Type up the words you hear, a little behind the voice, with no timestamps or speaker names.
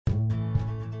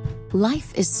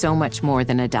Life is so much more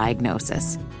than a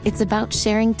diagnosis. It's about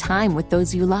sharing time with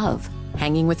those you love,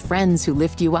 hanging with friends who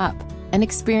lift you up, and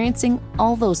experiencing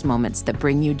all those moments that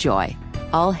bring you joy.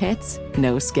 All hits,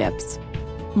 no skips.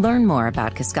 Learn more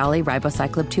about Kisqali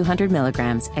Ribociclib 200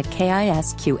 milligrams at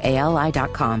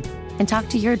KISQALI.com and talk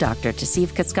to your doctor to see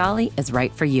if Kisqali is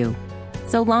right for you.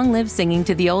 So long live singing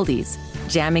to the oldies,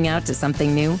 jamming out to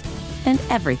something new, and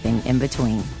everything in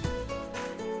between.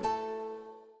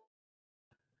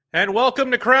 And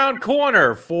welcome to Crown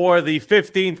Corner for the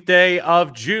 15th day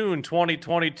of June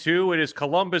 2022. It is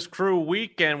Columbus Crew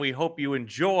Week, and we hope you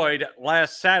enjoyed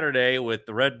last Saturday with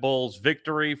the Red Bulls'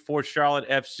 victory for Charlotte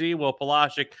FC. Will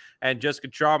Palaszczuk and Jessica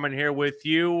Charman here with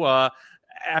you.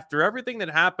 After everything that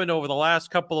happened over the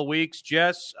last couple of weeks,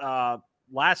 Jess,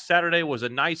 last Saturday was a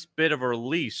nice bit of a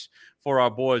release for our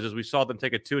boys as we saw them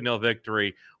take a 2-0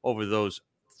 victory over those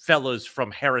fellas from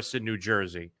Harrison, New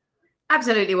Jersey.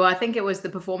 Absolutely. Well, I think it was the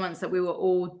performance that we were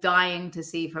all dying to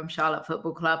see from Charlotte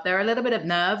Football Club. There are a little bit of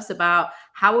nerves about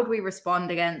how would we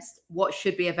respond against what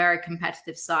should be a very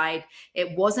competitive side.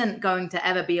 It wasn't going to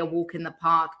ever be a walk in the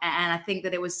park. And I think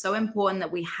that it was so important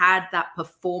that we had that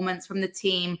performance from the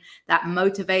team, that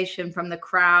motivation from the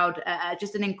crowd,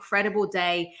 just an incredible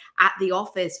day at the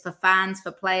office for fans,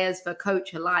 for players, for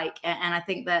coach alike. And I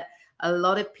think that a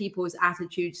lot of people's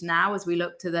attitudes now, as we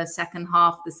look to the second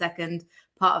half, the second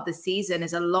part of the season,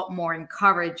 is a lot more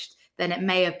encouraged than it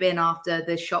may have been after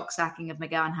the shock sacking of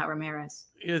Miguel Angel Ramirez.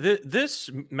 Yeah, this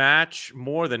match,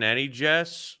 more than any,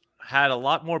 Jess, had a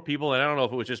lot more people, and I don't know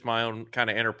if it was just my own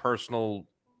kind of interpersonal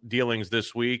dealings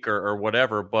this week or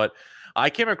whatever, but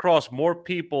I came across more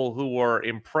people who were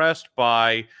impressed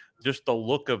by just the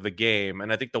look of the game.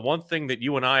 And I think the one thing that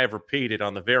you and I have repeated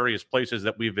on the various places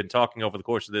that we've been talking over the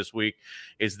course of this week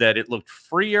is that it looked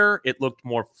freer, it looked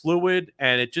more fluid,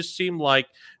 and it just seemed like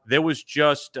there was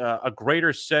just a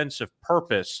greater sense of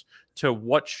purpose to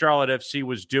what Charlotte FC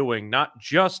was doing, not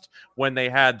just when they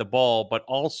had the ball, but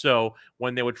also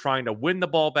when they were trying to win the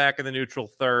ball back in the neutral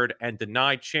third and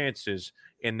deny chances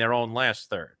in their own last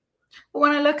third.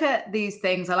 When I look at these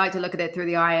things, I like to look at it through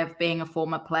the eye of being a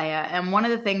former player. And one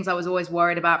of the things I was always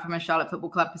worried about from a Charlotte Football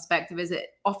Club perspective is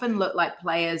it often looked like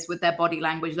players with their body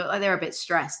language looked like they were a bit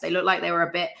stressed. They looked like they were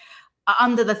a bit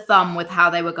under the thumb with how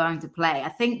they were going to play. I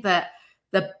think that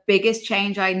the biggest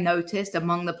change I noticed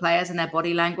among the players and their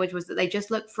body language was that they just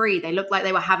looked free. They looked like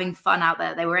they were having fun out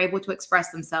there. They were able to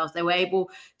express themselves. They were able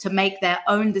to make their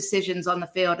own decisions on the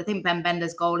field. I think Ben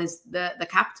Bender's goal is the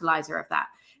capitalizer of that.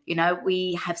 You know,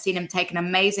 we have seen him take an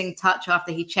amazing touch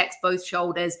after he checks both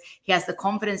shoulders. He has the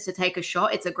confidence to take a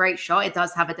shot. It's a great shot. It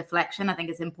does have a deflection. I think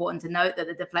it's important to note that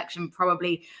the deflection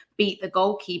probably beat the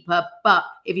goalkeeper. But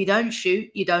if you don't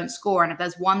shoot, you don't score. And if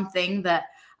there's one thing that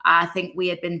I think we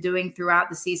had been doing throughout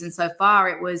the season so far,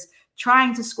 it was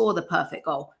trying to score the perfect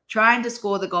goal, trying to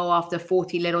score the goal after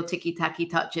 40 little ticky-tacky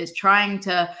touches, trying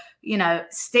to, you know,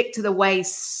 stick to the way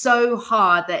so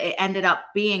hard that it ended up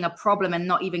being a problem and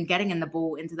not even getting in the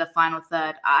ball into the final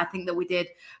third. I think that we did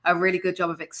a really good job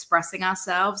of expressing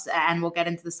ourselves, and we'll get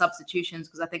into the substitutions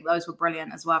because I think those were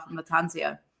brilliant as well from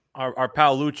Lattanzio. Our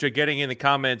pal Lucha getting in the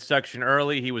comments section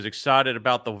early. He was excited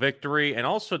about the victory and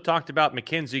also talked about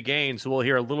Mackenzie Gaines, who we'll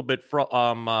hear a little bit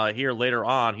from here later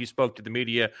on. He spoke to the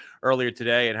media earlier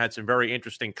today and had some very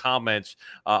interesting comments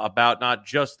about not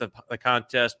just the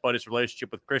contest, but his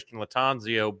relationship with Christian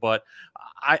Lattanzio. But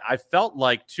I felt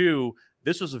like, too,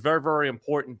 this was a very, very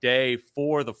important day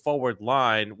for the forward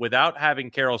line without having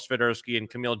Karol Swiderski and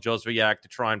Kamil Józwiak to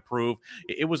try and prove.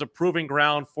 It was a proving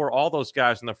ground for all those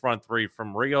guys in the front three,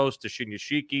 from Rios to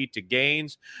Shinyashiki to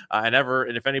Gaines, and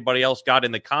if anybody else got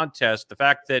in the contest. The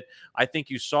fact that I think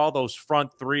you saw those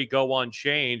front three go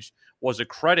unchanged was a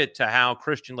credit to how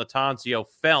Christian Lattanzio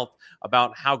felt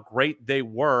about how great they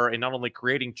were in not only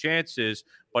creating chances,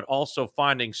 but also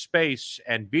finding space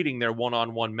and beating their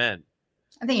one-on-one men.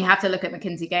 I think you have to look at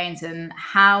Mackenzie Gaines and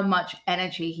how much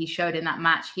energy he showed in that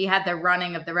match. He had the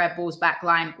running of the Red Bulls back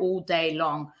line all day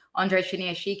long. Andre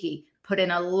Shinyashiki put in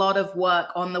a lot of work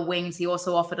on the wings. He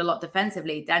also offered a lot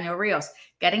defensively. Daniel Rios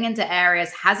getting into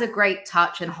areas, has a great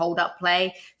touch and hold up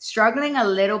play, struggling a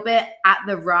little bit at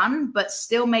the run, but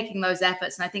still making those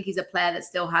efforts. And I think he's a player that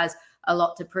still has a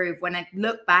lot to prove. When I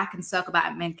look back and circle back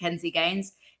at Mackenzie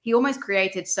Gaines, he almost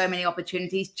created so many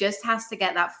opportunities, just has to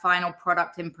get that final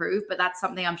product improved. But that's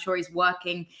something I'm sure he's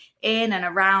working in and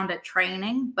around at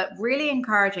training, but really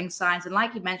encouraging signs. And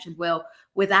like you mentioned, Will,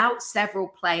 without several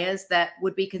players that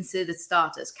would be considered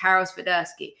starters, Karol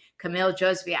Swiderski, Kamil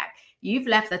Józwiak, you've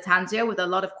left Lattanzio with a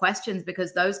lot of questions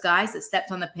because those guys that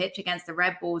stepped on the pitch against the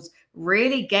Red Bulls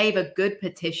really gave a good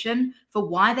petition for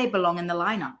why they belong in the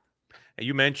lineup.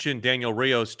 You mentioned Daniel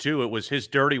Rios, too. It was his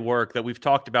dirty work that we've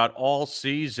talked about all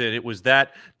season. It was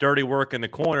that dirty work in the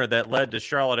corner that led to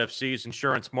Charlotte FC's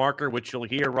insurance marker, which you'll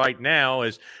hear right now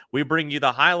as we bring you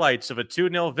the highlights of a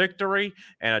 2-0 victory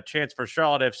and a chance for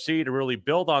Charlotte FC to really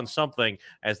build on something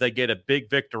as they get a big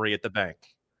victory at the bank.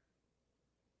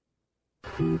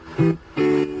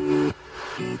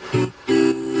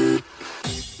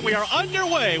 We are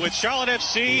underway with Charlotte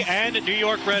FC and New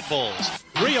York Red Bulls.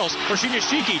 Rios for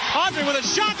Shinyashiki. Andre with a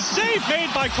shot, save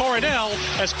made by Coronel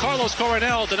as Carlos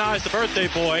Coronel denies the birthday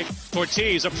boy.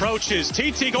 Ortiz approaches.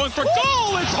 TT going for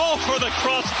goal. It's all for the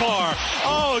crossbar.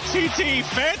 Oh, TT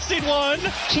fancied one.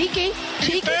 Cheeky.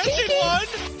 Fancied one.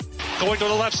 Going to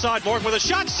the left side, Morgan with a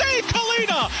shot, save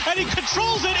Kalina, and he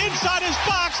controls it inside his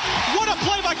box. What a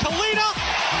play by Kalina.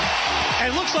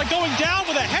 And looks like going down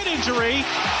with a head injury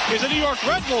is a New York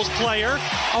Red Bulls player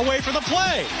away from the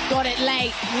play. Got it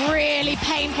late. Really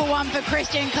painful one for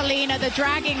Christian Kalina. The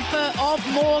dragging foot of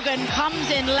Morgan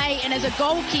comes in late, and as a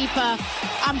goalkeeper,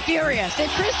 I'm furious. If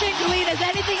Christian Kalina is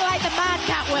anything like the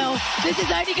Madcat Will, this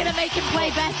is only going to make him play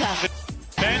better.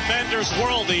 Ben Bender's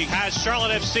Worldie has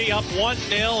Charlotte FC up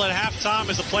 1-0 at halftime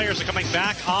as the players are coming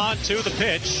back onto the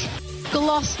pitch.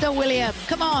 Gloucester William,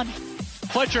 come on.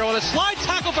 Fletcher with a slide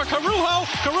tackle for Carujo.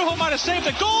 Carujo might have saved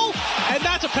the goal, and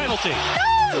that's a penalty.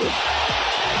 No!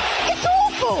 It's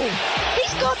awful!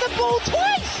 He's got the ball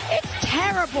twice! It's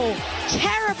terrible,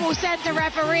 terrible centre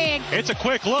refereeing. It's a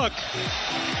quick look.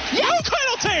 Yes. No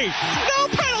penalty! No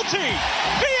penalty!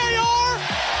 VAR!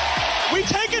 We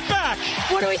take it back!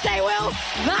 What do we say, Will?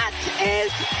 That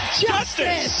is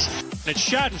justice! It's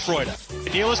Schadenfreude.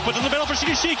 Nealis puts in the middle for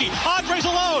Shinyashiki. Andre's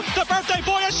alone. The birthday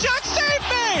boy, a shot, save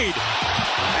made!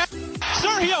 And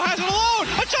Sergio has it alone.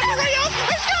 A shot for Rios.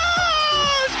 He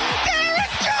scores!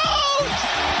 Derek Jones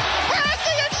has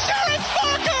the insurance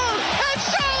marker! And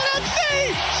Charlotte FC,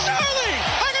 Charlie,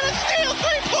 are going to steal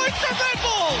 3 points from Red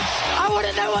Bulls! I want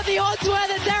to know what the odds were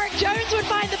that Derek Jones would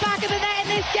find the back of the net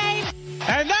in this game.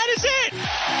 And that is it!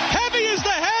 Heavy is the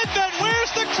head that wears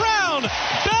the crown!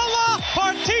 Bella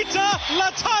Partita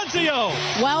Lattanzio!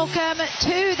 Welcome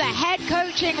to the head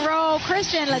coaching role,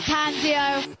 Christian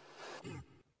Lattanzio.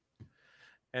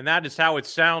 And that is how it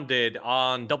sounded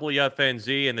on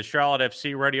WFNZ and the Charlotte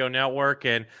FC radio network.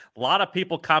 And a lot of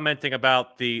people commenting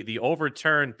about the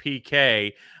overturned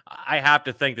PK. I have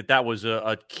to think that that was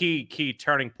a key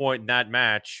turning point in that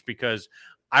match, because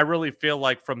I really feel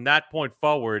like from that point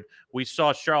forward, we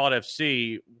saw Charlotte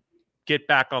FC get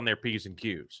back on their P's and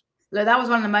Q's. Look, that was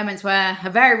one of the moments where, a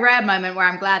very rare moment where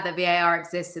I'm glad that VAR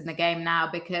exists in the game now,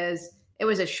 because it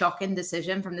was a shocking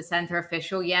decision from the center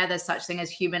official. Yeah, there's such thing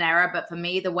as human error, but for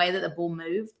me, the way that the ball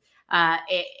moved,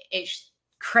 it's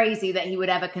crazy that he would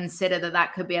ever consider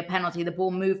that could be a penalty. The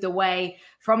ball moved away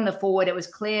from the forward. It was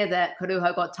clear that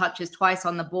Carujo got touches twice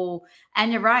on the ball.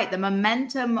 And you're right, the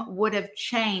momentum would have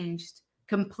changed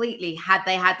completely had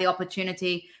they had the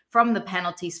opportunity from the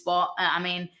penalty spot. I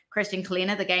mean, Christian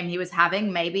Kalina, the game he was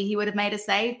having, maybe he would have made a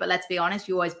save, but let's be honest,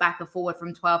 you always back a forward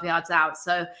from 12 yards out.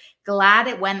 So glad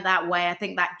it went that way. I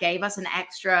think that gave us an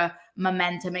extra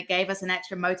momentum. It gave us an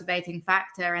extra motivating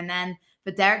factor. And then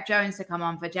for Derek Jones to come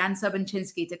on, for Jan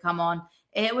Sobocinski to come on,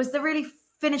 it was the really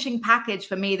finishing package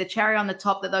for me, the cherry on the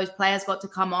top, that those players got to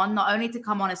come on, not only to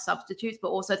come on as substitutes, but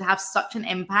also to have such an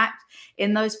impact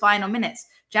in those final minutes.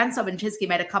 Jan Sobocinski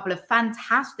made a couple of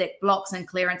fantastic blocks and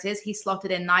clearances. He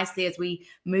slotted in nicely as we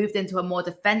moved into a more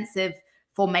defensive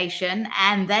formation.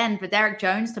 And then for Derek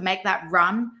Jones to make that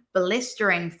run,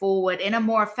 blistering forward in a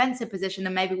more offensive position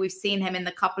than maybe we've seen him in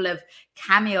the couple of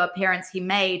cameo appearances he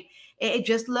made. It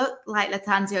just looked like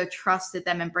Lattanzio trusted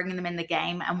them and bringing them in the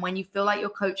game. And when you feel like your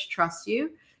coach trusts you,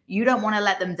 you don't want to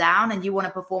let them down and you want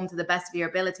to perform to the best of your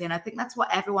ability. And I think that's what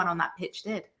everyone on that pitch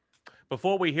did.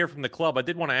 Before we hear from the club, I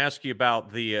did want to ask you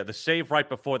about the save right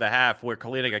before the half where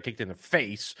Kalina got kicked in the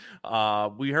face.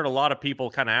 We heard a lot of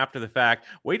people kind of after the fact.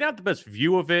 We didn't have the best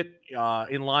view of it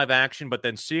in live action, but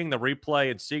then seeing the replay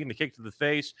and seeing the kick to the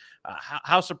face,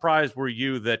 how surprised were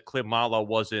you that Klim Malo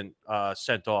wasn't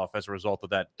sent off as a result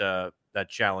of that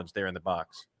challenge there in the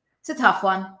box? It's a tough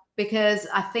one because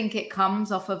I think it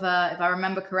comes off of if I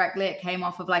remember correctly, it came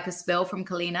off of like a spill from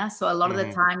Kalina. So a lot of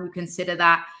the time you consider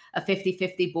that a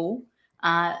 50-50 ball.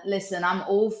 Listen, I'm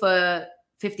all for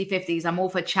 50-50s. I'm all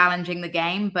for challenging the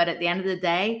game. But at the end of the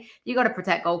day, you got to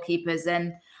protect goalkeepers.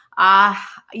 And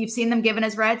you've seen them given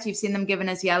as reds. You've seen them given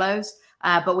as yellows.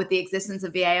 But with the existence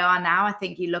of VAR now, I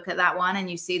think you look at that one and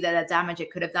you see the damage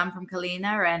it could have done from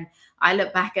Kalina. And I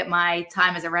look back at my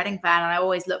time as a Reading fan, and I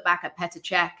always look back at Petr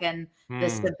Cech and the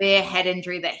severe head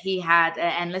injury that he had.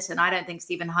 And listen, I don't think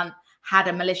Stephen Hunt had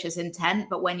a malicious intent.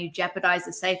 But when you jeopardize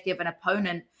the safety of an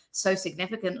opponent so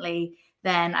significantly,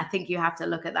 then I think you have to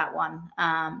look at that one.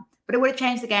 But it would have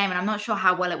changed the game, and I'm not sure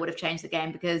how well it would have changed the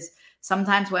game, because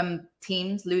sometimes when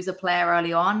teams lose a player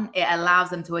early on, it allows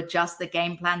them to adjust the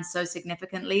game plan so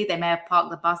significantly. They may have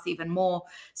parked the bus even more.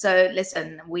 So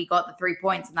listen, we got the 3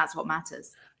 points, and that's what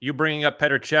matters. You bringing up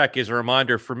Petr Cech is a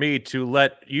reminder for me to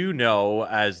let you know,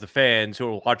 as the fans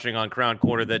who are watching on Crown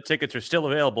Corner, that tickets are still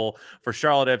available for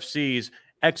Charlotte FC's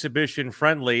exhibition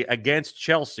friendly against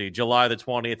Chelsea, July the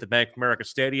 20th at Bank of America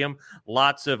Stadium.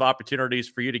 Lots of opportunities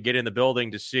for you to get in the building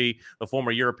to see the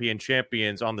former European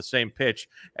champions on the same pitch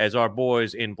as our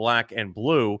boys in black and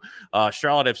blue.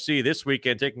 Charlotte FC this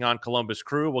weekend taking on Columbus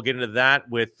Crew. We'll get into that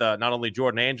with not only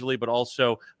Jordan Angeli, but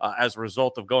also as a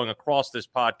result of going across this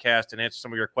podcast and answer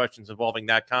some of your questions involving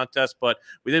that contest. But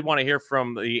we did want to hear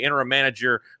from the interim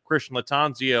manager, Christian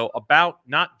Lattanzio, about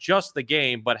not just the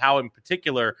game, but how in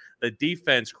particular the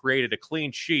defense created a clean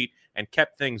sheet and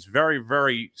kept things very,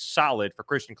 very solid for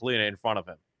Christian Kahlina in front of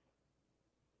him.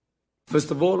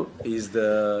 First of all, is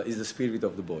the spirit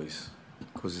of the boys,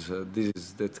 because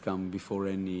that come before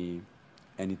any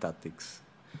tactics.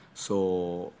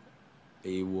 So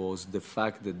it was the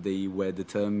fact that they were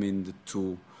determined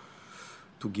to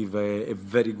give a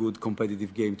very good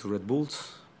competitive game to Red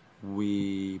Bulls.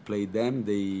 We played them,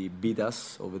 they beat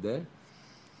us over there.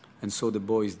 And so the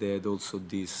boys, they had also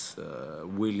this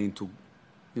willing to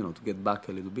get back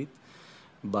a little bit.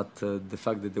 But the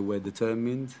fact that they were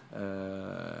determined,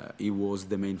 it was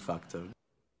the main factor.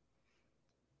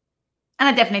 And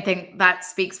I definitely think that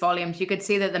speaks volumes. You could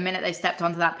see that the minute they stepped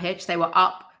onto that pitch, they were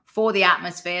up for the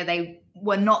atmosphere. They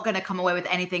were not going to come away with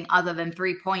anything other than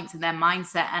 3 points in their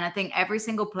mindset. And I think every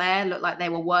single player looked like they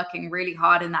were working really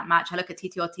hard in that match. I look at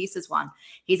Titi Ortiz's one.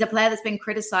 He's a player that's been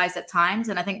criticized at times,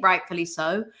 and I think rightfully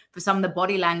so, for some of the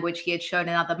body language he had shown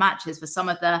in other matches, for some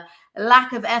of the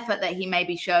lack of effort that he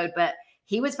maybe showed. But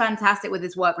he was fantastic with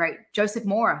his work rate. Joseph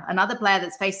Mora, another player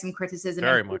that's faced some criticism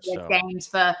Very in much so. games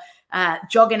for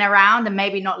jogging around and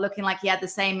maybe not looking like he had the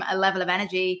same level of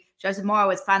energy. Joseph Mora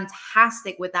was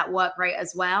fantastic with that work rate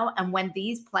as well. And when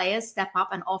these players step up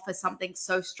and offer something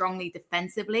so strongly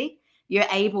defensively, you're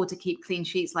able to keep clean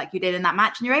sheets like you did in that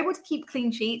match. And you're able to keep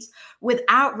clean sheets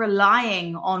without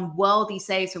relying on worldy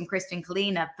saves from Christian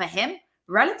Kahlina. For him,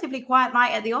 relatively quiet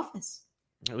night at the office.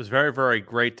 It was very, very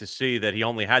great to see that he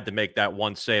only had to make that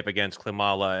one save against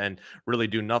Klimala and really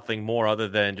do nothing more other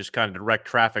than just kind of direct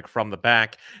traffic from the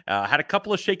back. Had a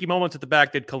couple of shaky moments at the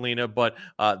back, did Kahlina, but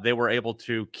they were able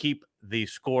to keep the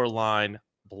score line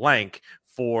blank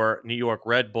for New York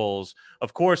Red Bulls.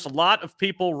 Of course, a lot of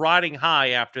people riding high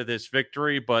after this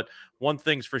victory, but one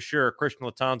thing's for sure, Christian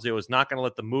Lattanzio is not going to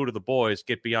let the mood of the boys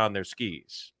get beyond their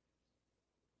skis.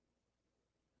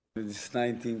 There's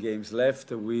 19 games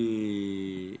left.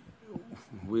 We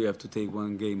have to take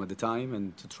one game at a time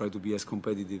and to try to be as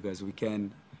competitive as we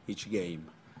can each game.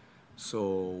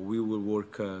 So we will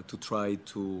work to try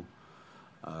to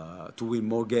win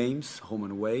more games, home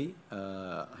and away.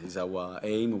 Is our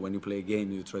aim. When you play a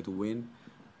game, you try to win.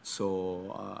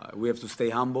 So we have to stay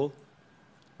humble.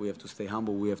 We have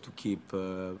to keep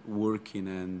working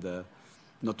and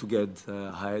not to get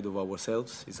ahead of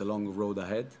ourselves. It's a long road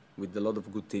ahead, with a lot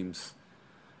of good teams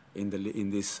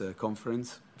in this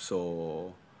conference.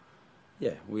 So,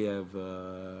 yeah, we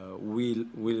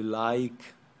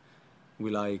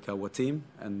like our team,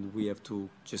 and we have to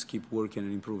just keep working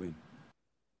and improving.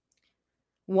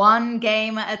 One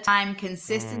game at a time.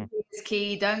 Consistency is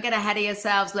key. Don't get ahead of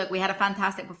yourselves. Look, we had a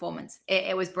fantastic performance.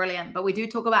 It was brilliant. But we do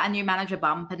talk about a new manager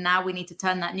bump, and now we need to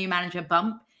turn that new manager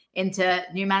bump into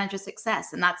new manager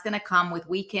success. And that's going to come with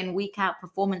week in, week out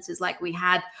performances like we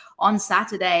had on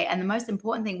Saturday. And the most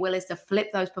important thing, Will, is to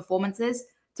flip those performances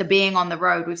to being on the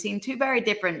road. We've seen two very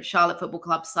different Charlotte Football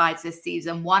Club sides this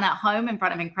season, one at home in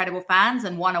front of incredible fans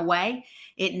and one away.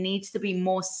 It needs to be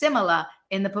more similar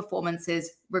in the performances,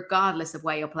 regardless of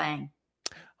where you're playing.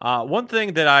 One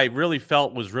thing that I really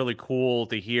felt was really cool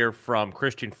to hear from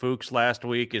Christian Fuchs last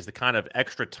week is the kind of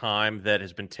extra time that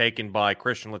has been taken by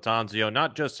Christian Lattanzio,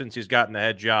 not just since he's gotten the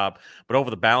head job, but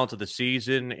over the balance of the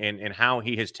season, and how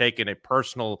he has taken a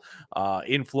personal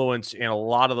influence in a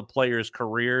lot of the players'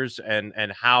 careers and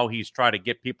how he's tried to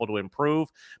get people to improve.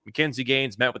 Mackenzie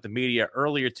Gaines met with the media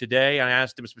earlier today. I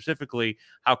asked him specifically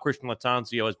how Christian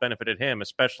Lattanzio has benefited him,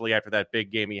 especially after that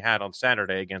big game he had on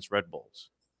Saturday against Red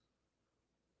Bulls.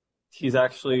 He's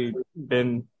actually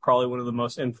been probably one of the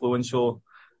most influential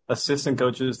assistant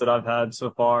coaches that I've had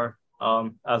so far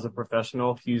as a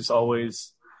professional. He's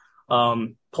always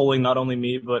pulling not only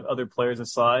me, but other players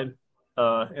aside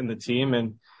in the team.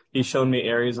 And he's shown me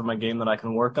areas of my game that I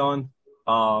can work on.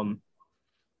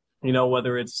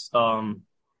 Whether it's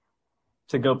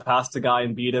to go past the guy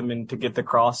and beat him and to get the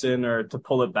cross in or to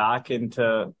pull it back and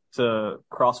to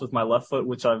cross with my left foot,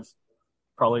 which I've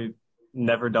probably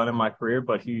never done in my career,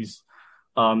 but he's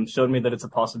showed me that it's a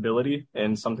possibility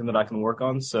and something that I can work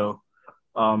on. So,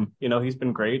 he's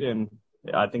been great, and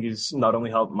I think he's not only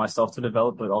helped myself to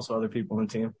develop, but also other people in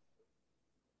the team.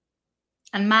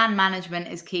 And man management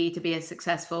is key to be a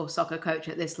successful soccer coach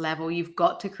at this level. You've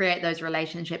got to create those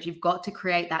relationships. You've got to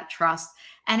create that trust.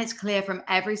 And it's clear from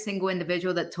every single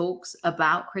individual that talks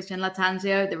about Christian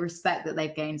Lattanzio, the respect that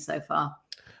they've gained so far.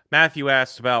 Matthew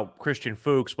asks about Christian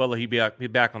Fuchs, whether he'd be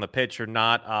back on the pitch or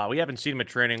not. We haven't seen him at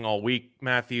training all week,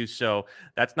 Matthew, so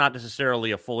that's not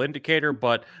necessarily a full indicator,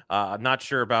 but I'm not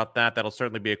sure about that. That'll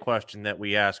certainly be a question that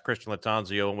we ask Christian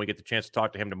Lattanzio when we get the chance to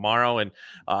talk to him tomorrow. And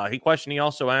he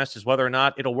also asked is whether or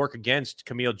not it'll work against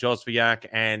Kamil Józwiak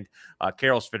and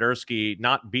Karol Swiderski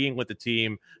not being with the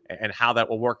team, and how that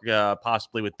will work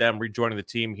possibly with them rejoining the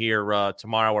team here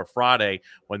tomorrow or Friday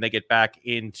when they get back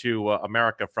into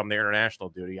America from their international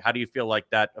duty. How do you feel like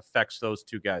that affects those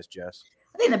two guys, Jess?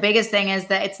 I think the biggest thing is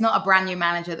that it's not a brand new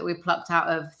manager that we plucked out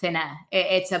of thin air.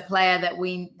 It's a player that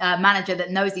manager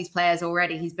that knows these players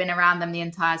already. He's been around them the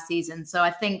entire season. So I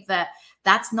think that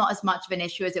that's not as much of an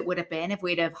issue as it would have been if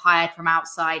we'd have hired from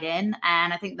outside in.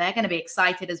 And I think they're going to be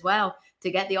excited as well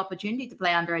to get the opportunity to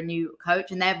play under a new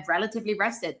coach. And they're relatively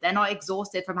rested. They're not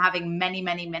exhausted from having many,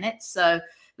 many minutes. So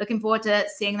looking forward to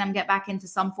seeing them get back into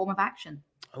some form of action.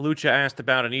 Lucha asked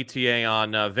about an ETA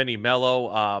on Vinny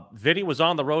Melo. Vinny was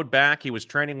on the road back. He was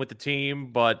training with the team,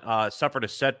 but suffered a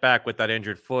setback with that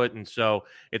injured foot. And so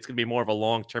it's going to be more of a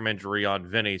long-term injury on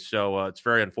Vinny. So it's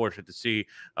very unfortunate to see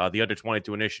the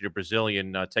under-22 initiative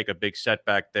Brazilian take a big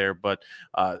setback there. But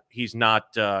he's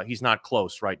not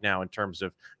close right now in terms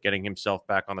of getting himself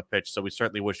back on the pitch. So we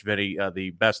certainly wish Vinny the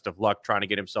best of luck trying to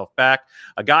get himself back.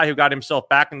 A guy who got himself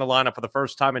back in the lineup for the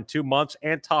first time in 2 months,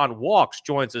 Anton Walkes,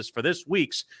 joins us for this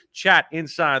week's Chat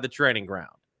Inside the Training Ground.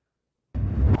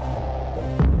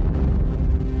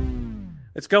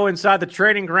 Let's go inside the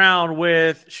training ground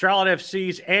with Charlotte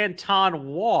FC's Anton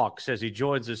Walkes as he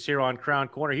joins us here on Crown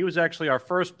Corner. He was actually our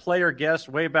first player guest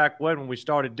way back when we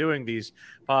started doing these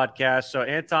podcasts. So,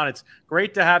 Anton, it's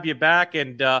great to have you back,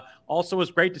 and also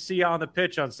it's great to see you on the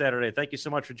pitch on Saturday. Thank you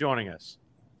so much for joining us.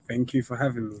 Thank you for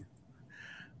having me.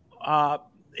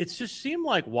 It just seemed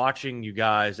like watching you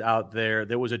guys out there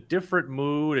was a different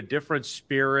mood, a different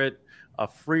spirit, a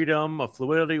freedom, a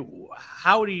fluidity.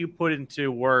 How do you put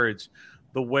into words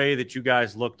the way that you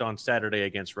guys looked on Saturday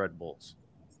against Red Bulls?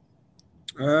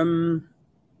 I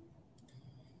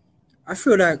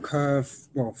feel like,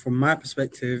 from my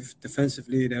perspective,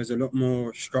 defensively, there's a lot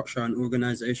more structure and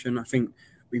organization. I think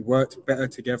we worked better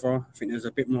together. I think there's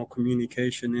a bit more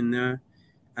communication in there.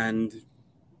 And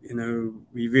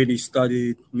we really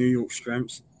studied New York's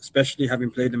strengths, especially having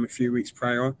played them a few weeks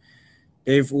prior.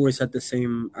 They've always had the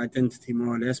same identity,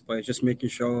 more or less, but it's just making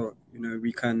sure,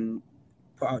 we can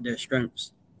put out their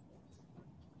strengths.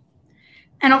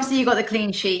 And obviously you got the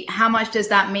clean sheet. How much does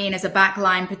that mean as a back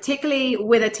line, particularly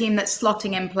with a team that's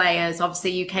slotting in players? Obviously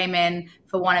you came in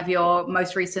for one of your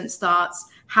most recent starts.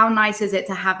 How nice is it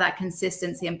to have that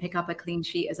consistency and pick up a clean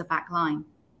sheet as a back line?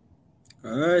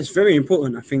 It's very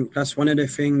important. I think that's one of the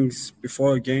things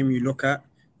before a game you look at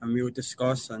and we will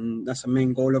discuss, and that's the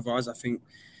main goal of ours. I think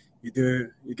you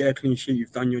get a clean sheet,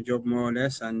 you've done your job more or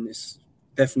less, and it's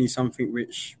definitely something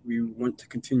which we want to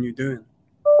continue doing.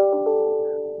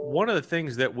 One of the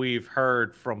things that we've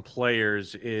heard from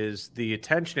players is the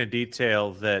attention to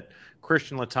detail that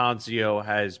Christian Lattanzio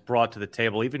has brought to the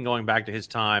table, even going back to his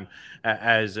time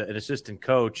as an assistant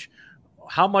coach.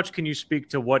 How much can you speak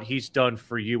to what he's done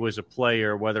for you as a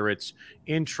player, whether it's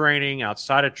in training,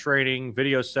 outside of training,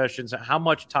 video sessions? How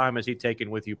much time has he taken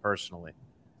with you personally?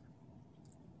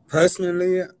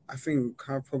 Personally, I think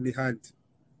I've probably had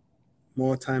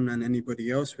more time than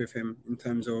anybody else with him in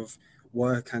terms of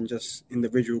work and just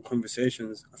individual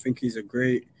conversations. I think he's a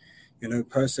great,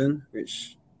 person,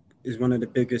 which is one of the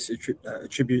biggest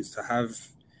attributes to have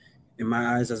in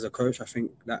my eyes as a coach. I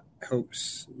think that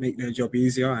helps make their job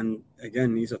easier. And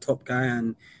again, he's a top guy,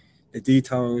 and the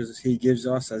details he gives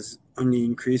us has only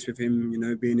increased with him,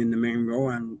 being in the main role,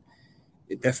 and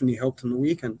it definitely helped on the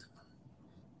weekend.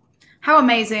 How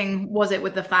amazing was it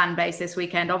with the fan base this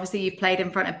weekend? Obviously, you've played in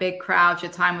front of big crowds,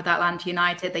 your time with Atlanta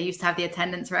United. They used to have the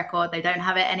attendance record. They don't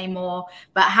have it anymore.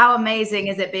 But how amazing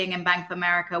is it being in Bank of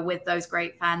America with those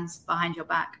great fans behind your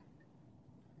back?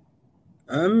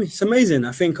 It's amazing.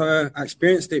 I think I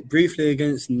experienced it briefly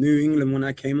against New England when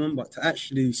I came on, but to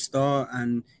actually start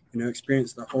and,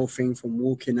 experience the whole thing from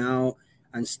walking out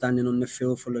and standing on the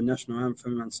field for the national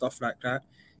anthem and stuff like that,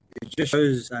 it just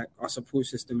shows that our support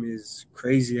system is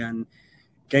crazy, and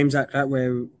games like that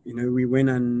where, you know, we win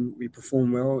and we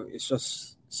perform well, it's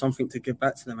just something to give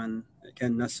back to them. And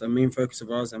again, that's a main focus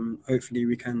of ours, and hopefully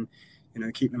we can, you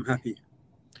know, keep them happy.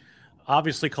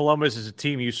 Obviously, Columbus is a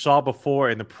team you saw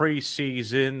before in the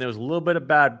preseason. There was a little bit of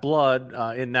bad blood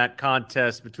in that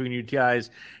contest between you guys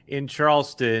in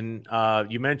Charleston.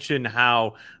 You mentioned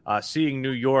how seeing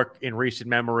New York in recent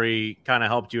memory kind of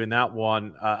helped you in that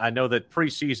one. I know that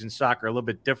preseason soccer a little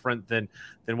bit different than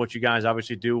what you guys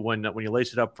obviously do when you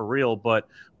lace it up for real. But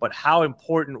how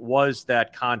important was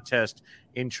that contest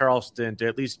in Charleston to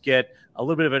at least get a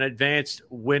little bit of an advanced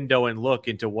window and look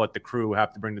into what the Crew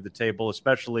have to bring to the table,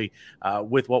 especially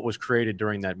with what was created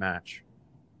during that match?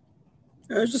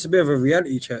 It was just a bit of a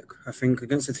reality check. I think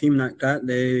against a team like that,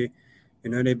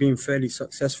 they've been fairly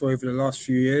successful over the last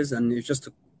few years, and it's just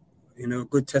a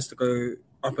good test to go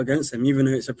up against them, even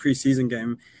though it's a preseason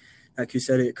game. Like you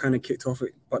said, it kind of kicked off,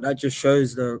 but that just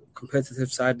shows the competitive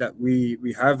side that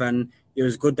we have, and it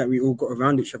was good that we all got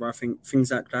around each other. I think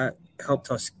things like that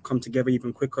helped us come together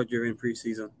even quicker during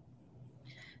preseason.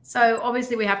 So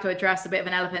obviously we have to address a bit of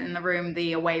an elephant in the room,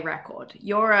 the away record.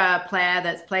 You're a player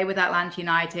that's played with Atlanta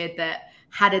United that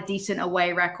had a decent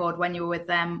away record when you were with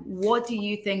them. What do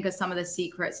you think are some of the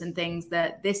secrets and things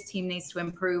that this team needs to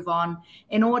improve on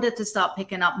in order to start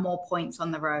picking up more points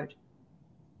on the road?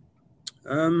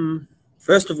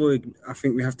 First of all, I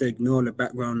think we have to ignore the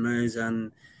background noise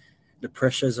and the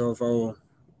pressures of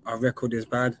our record is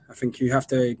bad. I think you have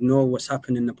to ignore what's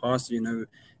happened in the past. You know,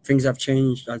 things have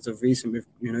changed as of recent with,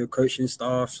 you know, coaching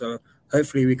staff. So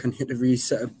hopefully we can hit the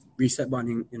reset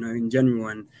button, you know, in general.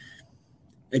 And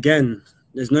again,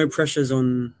 there's no pressures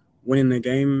on winning the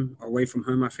game away from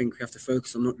home. I think we have to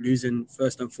focus on not losing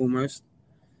first and foremost.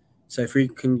 So if we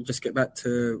can just get back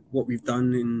to what we've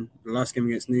done in the last game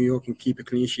against New York and keep a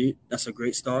clean sheet, that's a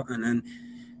great start. And then,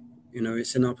 you know,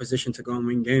 it's in our position to go and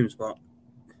win games. But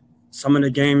some of the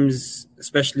games,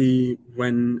 especially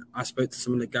when I spoke to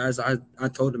some of the guys, I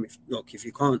told them, if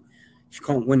you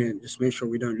can't win it, just make sure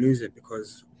we don't lose it,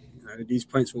 because, you know, these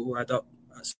points will add up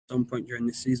at some point during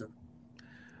this season.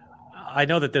 I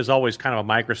know that there's always kind of a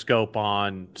microscope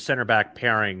on center back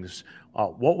pairings.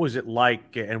 What was it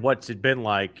like, and what's it been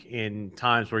like in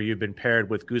times where you've been paired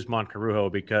with Guzman Corujo?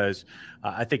 Because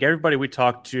I think everybody we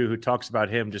talk to who talks about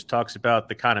him just talks about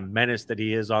the kind of menace that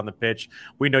he is on the pitch.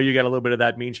 We know you got a little bit of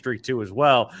that mean streak too as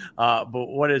well. But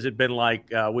what has it been like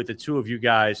with the two of you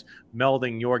guys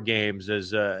melding your games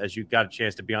as you got a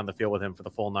chance to be on the field with him for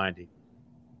the full 90?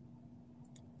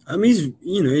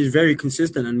 He's very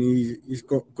consistent, and he's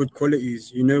got good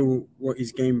qualities. You know what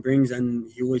his game brings,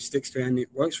 and he always sticks to it, and it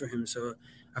works for him. So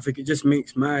I think it just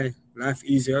makes my life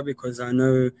easier, because I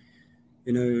know,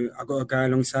 you know, I got a guy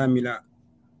alongside me that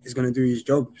is going to do his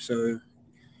job. So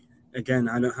again,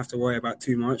 I don't have to worry about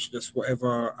too much, just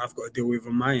whatever I've got to deal with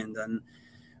on my end. And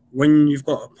when you've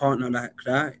got a partner like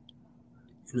that,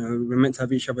 you know, we're meant to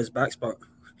have each other's backs, but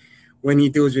when he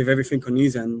deals with everything on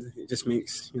his end, it just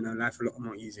makes, you know, life a lot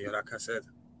more easier, like I said.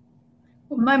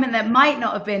 A moment that might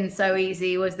not have been so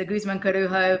easy was the Guzman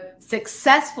Corujo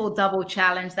successful double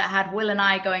challenge that had Will and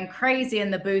I going crazy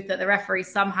in the booth that the referee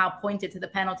somehow pointed to the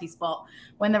penalty spot.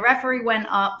 When the referee went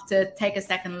up to take a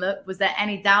second look, was there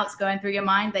any doubts going through your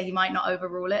mind that he might not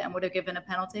overrule it and would have given a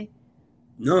penalty?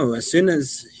 No, as soon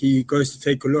as he goes to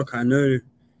take a look, I know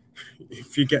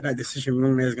if you get that decision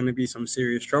wrong, there's going to be some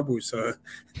serious trouble. So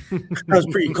I was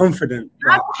pretty confident.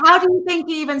 How do you think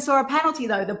he even saw a penalty,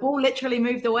 though? The ball literally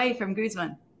moved away from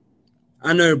Guzman.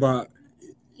 I know, but,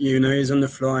 you know, he's on the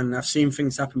floor, and I've seen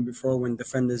things happen before when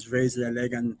defenders raise their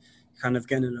leg and kind of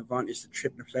get an advantage to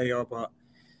trip the player. But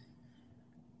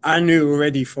I knew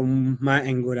already from my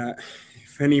angle that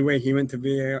if any way he went to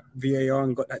VAR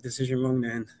and got that decision wrong,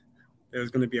 then there was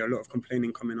going to be a lot of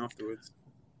complaining coming afterwards.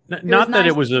 Not that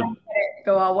it was a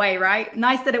go our way, right?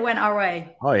 Nice that it went our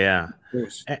way. Oh yeah,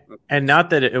 and not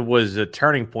that it was a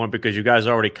turning point, because you guys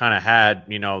already kind of had,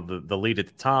 you know, the lead at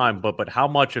the time. But how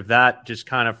much of that just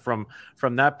kind of from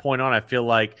that point on, I feel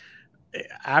like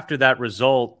after that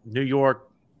result, New York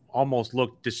almost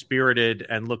looked dispirited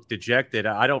and looked dejected.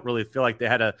 I don't really feel like they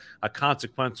had a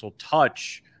consequential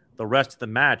touch the rest of the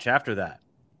match after that.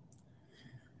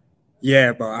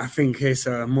 Yeah, but I think it's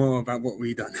more about what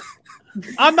we done.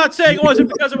 I'm not saying it wasn't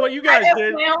because of what you guys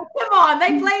did. Come on,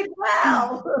 they played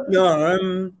well.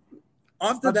 No,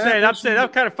 after I'm saying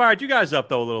that kind of fired you guys up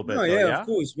though a little bit. No, though, yeah, of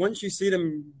course. Once you see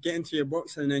them get into your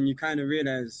box, and then you kind of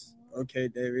realize, okay,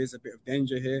 there is a bit of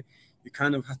danger here. You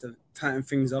kind of have to tighten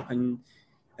things up. And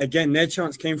again, their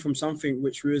chance came from something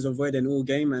which we was avoiding all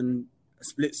game, and a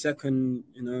split second,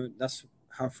 you know, that's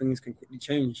how things can quickly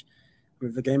change.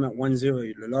 with the game at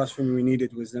 1-0, the last thing we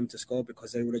needed was them to score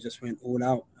because they would have just went all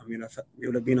out. I mean, we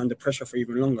would have been under pressure for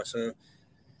even longer. So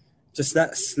just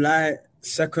that slight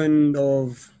second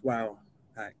of, wow,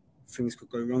 like things could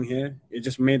go wrong here. It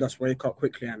just made us wake up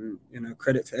quickly, and,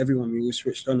 credit to everyone. We all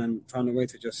switched on and found a way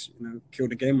to just, kill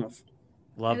the game off.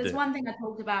 Loved it. There's one thing I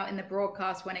talked about in the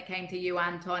broadcast when it came to you,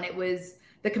 Anton. It was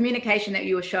the communication that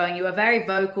you were showing. You were very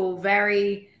vocal,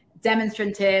 very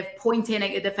demonstrative, pointing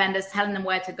at your defenders, telling them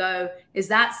where to go. Is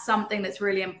that something that's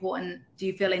really important, do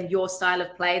you feel, in your style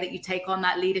of play, that you take on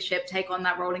that leadership, take on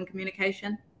that role in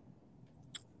communication?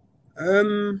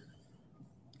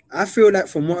 I feel like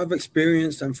from what I've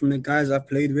experienced and from the guys I've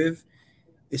played with,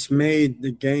 it's made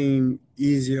the game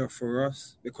easier for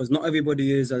us because not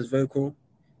everybody is as vocal,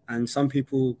 and some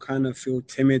people kind of feel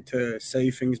timid to say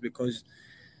things because,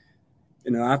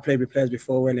 I've played with players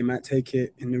before where they might take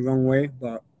it in the wrong way,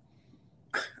 but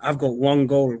I've got one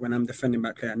goal when I'm defending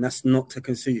back there, and that's not to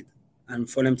concede and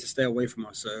for them to stay away from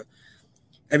us. So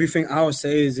everything I would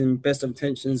say is in best of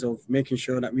intentions of making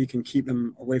sure that we can keep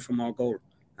them away from our goal.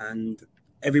 And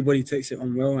everybody takes it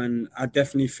on well, and I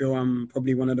definitely feel I'm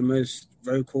probably one of the most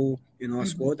vocal in our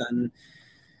squad, and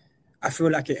I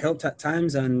feel like it helped at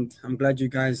times, and I'm glad you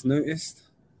guys noticed.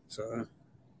 So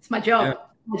it's my job. Yeah.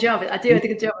 My job. I do a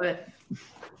good job of it.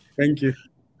 Thank you.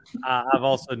 I've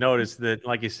also noticed that,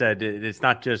 like you said, it's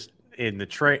not just in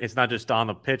the it's not just on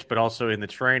the pitch, but also in the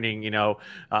training.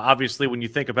 Obviously, when you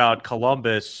think about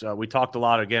Columbus, we talked a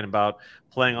lot again about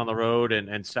playing on the road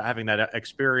and having that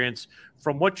experience.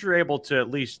 From what you're able to at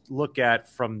least look at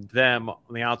from them on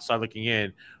the outside looking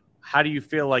in, how do you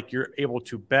feel like you're able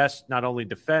to best not only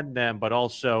defend them, but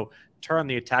also turn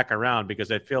the attack around?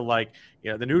 Because I feel like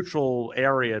the neutral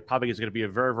area probably is going to be a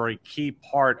very, very key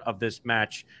part of this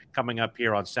match coming up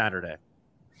here on Saturday.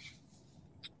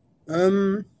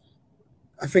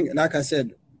 I think, like I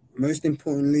said, most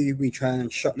importantly, we try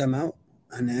and shut them out,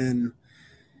 and then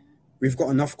we've got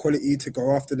enough quality to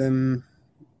go after them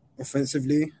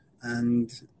offensively,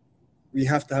 and we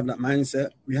have to have that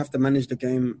mindset. We have to manage the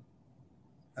game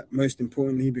most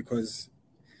importantly because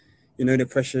the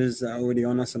pressures are already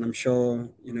on us, and I'm sure,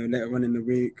 later on in the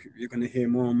week, you're going to hear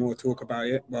more and more talk about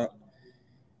it. But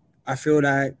I feel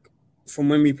like from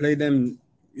when we played them,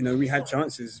 we had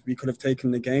chances. We could have taken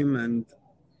the game, and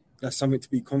that's something to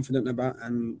be confident about,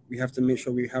 and we have to make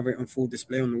sure we have it on full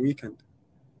display on the weekend.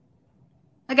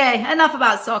 Okay, enough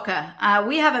about soccer.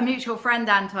 We have a mutual friend,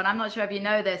 Anton. I'm not sure if you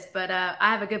know this, but I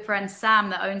have a good friend,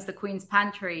 Sam, that owns the Queen's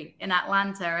Pantry in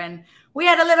Atlanta. And we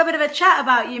had a little bit of a chat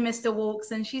about you, Mr.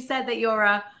 Walks, and she said that you're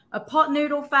a pot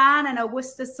noodle fan and a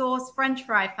Worcester sauce French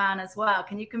fry fan as well.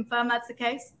 Can you confirm that's the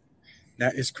case?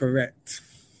 That is correct.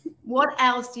 What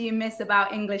else do you miss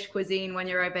about English cuisine when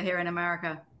you're over here in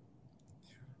America?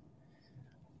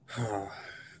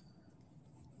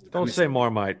 Don't say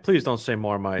Marmite. Please don't say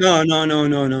Marmite. No.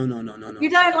 You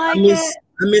don't like it?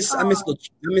 I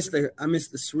miss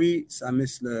the sweets. I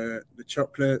miss the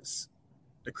chocolates,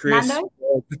 the crisps,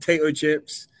 potato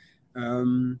chips,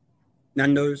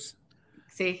 Nando's.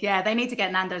 See, yeah, they need to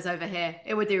get Nando's over here.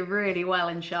 It would do really well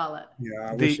in Charlotte.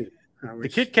 Yeah, I wish. The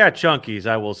Kit Kat Chunkies,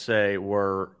 I will say,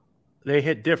 they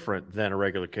hit different than a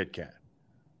regular Kit Kat.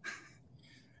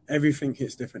 Everything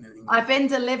hits different in England. I've been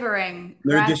delivering.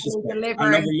 No disrespect. I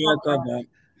love America, but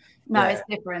no, it's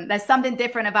different. There's something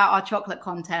different about our chocolate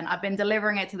content. I've been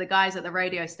delivering it to the guys at the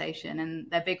radio station, and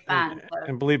they're big fans.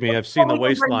 And believe me, I've seen the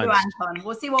waistlines.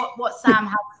 We'll see what Sam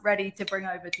has ready to bring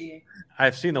over to you.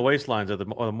 I've seen the waistlines of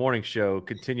the morning show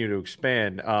continue to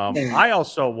expand. I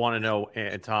also want to know,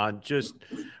 Anton, just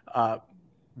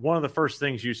one of the first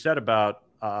things you said about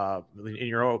in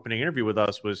your opening interview with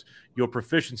us was your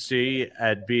proficiency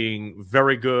at being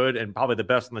very good and probably the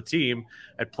best on the team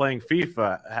at playing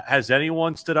FIFA. Has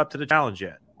anyone stood up to the challenge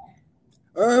yet?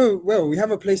 Oh, well, we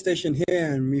have a PlayStation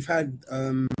here, and we've had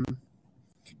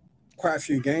quite a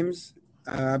few games.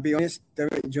 I'll be honest,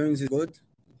 Derek Jones is good.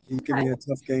 He gave me a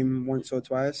tough game once or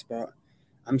twice, but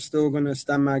I'm still going to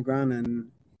stand my ground,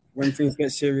 and when things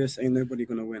get serious, ain't nobody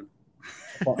going to win.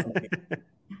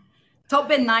 Top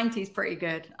Bin 90 is pretty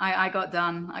good. I got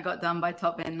done by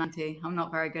Top Bin 90. I'm not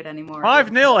very good anymore.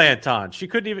 5-0, Anton. She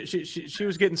couldn't even. She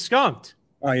was getting skunked.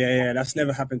 Oh yeah. That's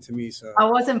never happened to me. So I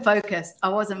wasn't focused.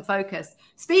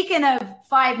 Speaking of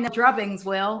 5-0 drubbings,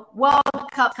 Will, World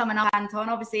Cup coming up, Anton.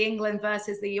 Obviously, England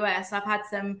versus the US. I've had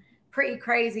some pretty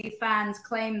crazy fans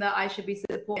claim that I should be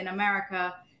supporting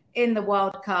America in the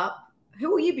World Cup.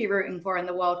 Who will you be rooting for in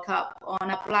the World Cup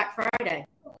on a Black Friday?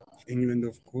 England,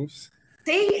 of course.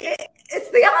 See,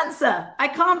 it's the answer. I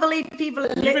can't believe people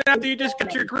are even after you just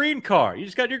got your green card. You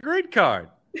just got your green card.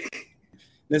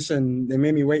 Listen, they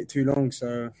made me wait too long,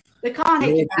 so They can't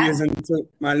hit you back.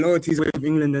 My loyalty is with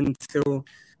England until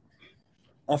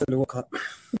after the World Cup.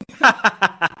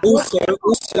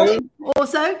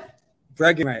 also,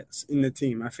 bragging rights in the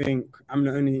team. I think I'm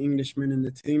the only Englishman in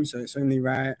the team, so it's only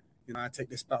right. I take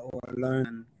this battle alone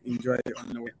and enjoy it on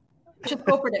the way. What's your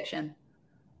score prediction?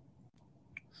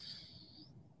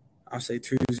 I'll say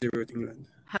 2-0 to England.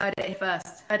 Heard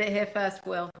it here first,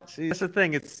 Will. See, that's the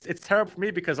thing. It's terrible for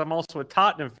me because I'm also a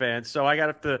Tottenham fan, so I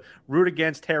got to root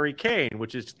against Harry Kane,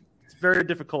 which is very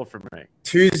difficult for me.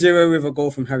 2-0 with a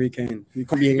goal from Harry Kane. You're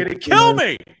gonna kill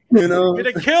me. You're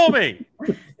gonna kill me.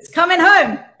 It's coming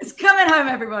home. It's coming home,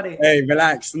 everybody. Hey,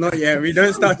 relax. Not yet. We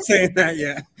don't start saying that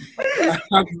yet.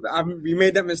 We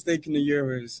made that mistake in the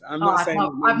Euros. I've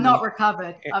not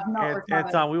recovered. I've not recovered.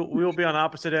 Anton, we will be on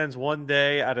opposite ends one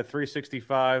day out of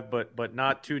 365, but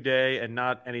not today and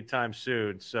not anytime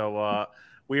soon. So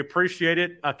we appreciate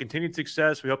it. Continued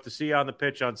success. We hope to see you on the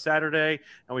pitch on Saturday,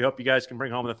 and we hope you guys can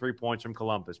bring home the 3 points from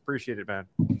Columbus. Appreciate it, man.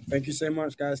 Thank you so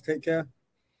much, guys. Take care.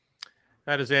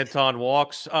 That is Anton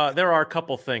Walkes. There are a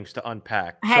couple things to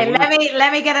unpack. Hey, so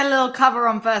let me get a little cover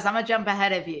on first. I'm gonna jump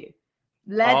ahead of you.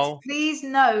 Let's please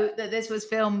note that this was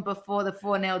filmed before the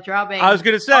 4-0 drubbing. I was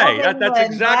going to say that's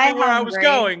exactly where I was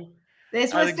going.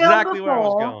 This was filmed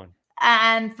before.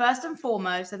 And first and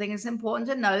foremost, I think it's important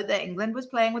to note that England was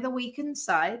playing with a weakened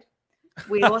side.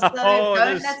 We also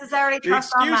don't necessarily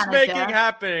trust our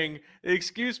manager. The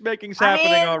excuse making's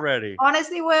happening already.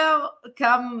 Honestly,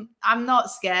 I'm not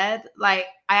scared. Like,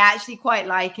 I actually quite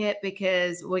like it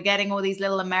because we're getting all these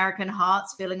little American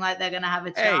hearts feeling like they're going to have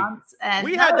a chance. And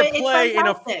we had to play in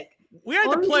a freaking.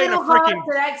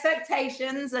 The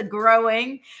expectations are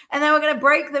growing, and then we're going to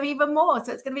break them even more.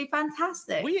 So it's going to be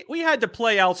fantastic. We had to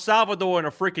play El Salvador in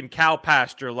a freaking cow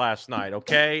pasture last night,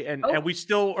 okay? And we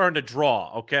still earned a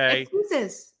draw, okay?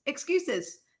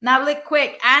 Excuses. Now, look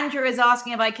quick. Andrew is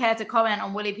asking if I care to comment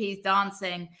on Willie P's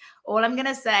dancing. All I'm going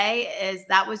to say is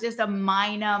that was just a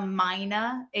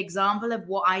minor example of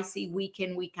what I see week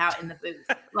in, week out in the booth.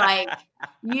 Like,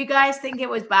 you guys think it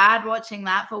was bad watching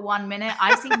that for 1 minute?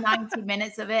 I see 90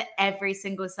 minutes of it every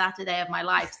single Saturday of my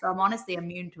life. So I'm honestly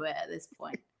immune to it at this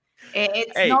point.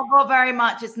 It's not got very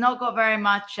much. It's not got very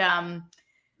much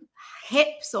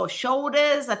hips or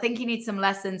shoulders. I think you need some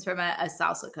lessons from a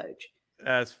salsa coach.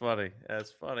 That's funny.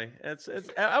 It's.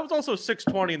 I was also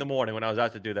 6:20 in the morning when I was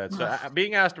out to do that. So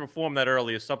being asked to perform that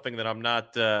early is something that I'm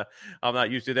not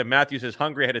used to. That Matthew says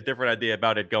hungry had a different idea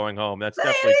about it going home. That's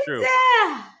definitely true.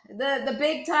 The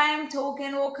big time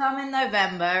talking will come in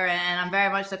November, and I'm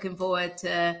very much looking forward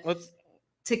to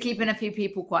keeping a few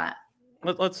people quiet.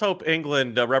 Let's hope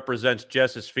England represents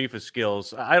Jess's FIFA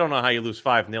skills. I don't know how you lose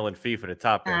 5-0 in FIFA to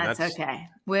top him. That's okay.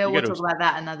 We'll talk about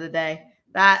that another day.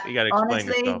 That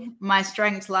honestly, my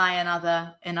strengths lie in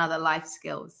other life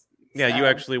skills. Yeah, you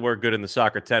actually were good in the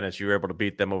soccer tennis. You were able to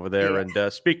beat them over there. Yeah.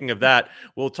 And speaking of that,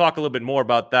 we'll talk a little bit more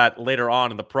about that later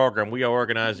on in the program. We are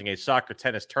organizing a soccer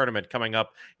tennis tournament coming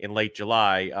up in late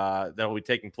July that will be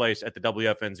taking place at the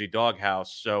WFNZ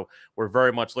Doghouse. So we're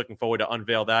very much looking forward to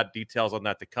unveil that. Details on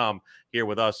that to come here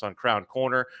with us on Crown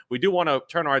Corner. We do want to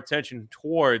turn our attention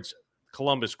towards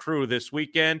Columbus Crew this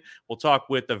weekend. We'll talk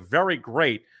with the very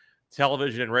great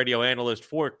television and radio analyst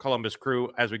for Columbus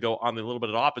Crew as we go on the little bit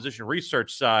of the opposition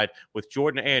research side with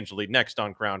Jordan Angeli next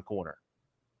on Crown Corner.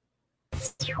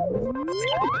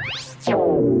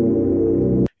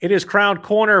 It is Crown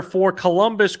Corner for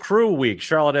Columbus Crew Week.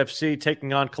 Charlotte FC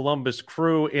taking on Columbus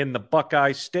Crew in the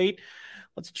Buckeye State.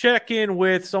 Let's check in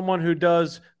with someone who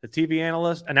does the TV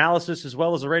analysis as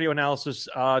well as the radio analysis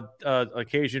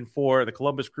occasion for the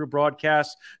Columbus Crew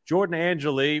broadcast. Jordan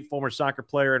Angeli, former soccer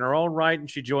player in her own right, and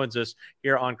she joins us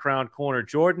here on Crown Corner.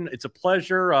 Jordan, it's a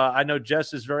pleasure. I know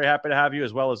Jess is very happy to have you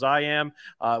as well as I am.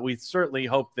 We certainly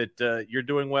hope that you're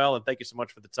doing well, and thank you so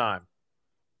much for the time.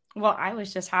 Well, I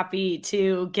was just happy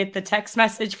to get the text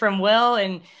message from Will,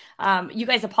 and you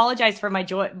guys apologize for my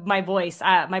voice.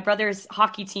 My brother's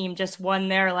hockey team just won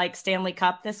their Stanley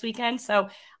Cup this weekend, so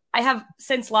I have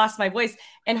since lost my voice,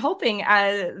 and hoping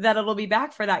that it'll be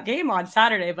back for that game on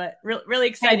Saturday. But really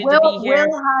excited to be here.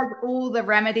 Will has all the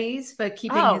remedies for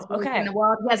keeping his voice in the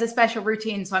world. He has a special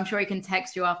routine, so I'm sure he can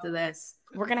text you after this.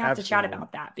 We're going to have to chat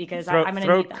about that because I'm going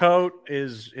to need that. Throat coat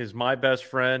is my best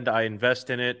friend. I invest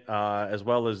in it as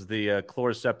well as the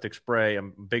Chloraseptic spray.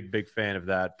 I'm a big fan of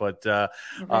that. But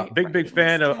big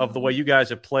fan of the way you guys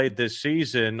have played this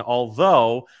season.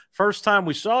 Although first time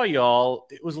we saw y'all,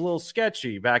 it was a little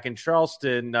sketchy back in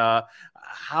Charleston.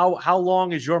 How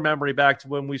long is your memory back to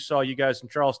when we saw you guys in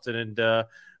Charleston and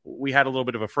we had a little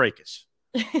bit of a fracas?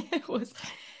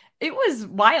 It was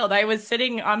wild. I was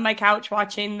sitting on my couch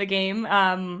watching the game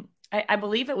I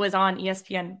believe it was on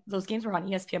ESPN. Those games were on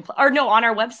ESPN, or no, on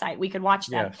our website. We could watch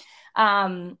them.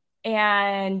 Yes.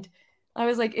 And I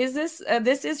was like, is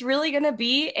this is really going to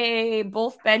be a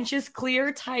both benches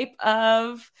clear type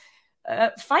of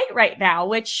fight right now,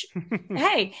 which,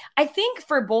 hey, I think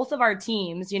for both of our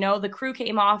teams, the Crew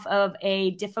came off of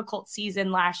a difficult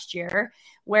season last year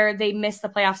where they missed the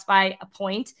playoffs by a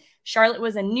point. Charlotte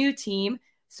was a new team.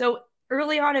 So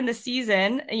early on in the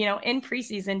season, in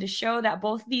preseason, to show that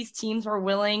both these teams were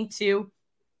willing to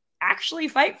actually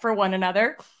fight for one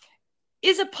another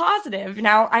is a positive.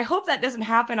 Now, I hope that doesn't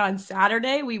happen on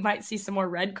Saturday. We might see some more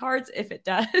red cards if it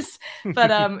does.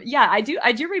 But yeah, I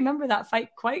do remember that fight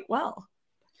quite well.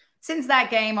 Since that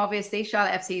game, obviously,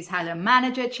 Charlotte FC's had a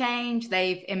manager change.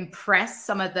 They've impressed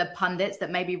some of the pundits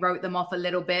that maybe wrote them off a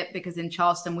little bit because in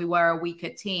Charleston, we were a weaker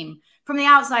team. From the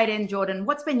outside in, Jordan,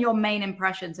 what's been your main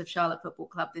impressions of Charlotte Football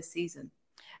Club this season?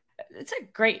 It's a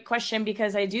great question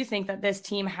because I do think that this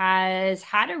team has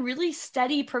had a really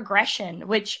steady progression,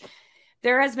 which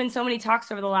there has been so many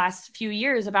talks over the last few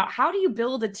years about how do you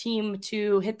build a team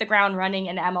to hit the ground running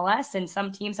in MLS? And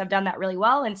some teams have done that really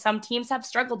well, and some teams have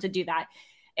struggled to do that.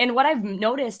 And what I've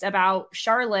noticed about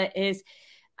Charlotte is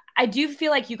I do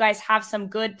feel like you guys have some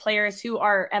good players who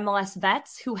are MLS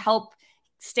vets who help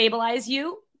stabilize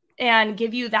you and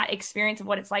give you that experience of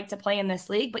what it's like to play in this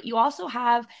league. But you also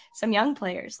have some young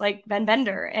players like Ben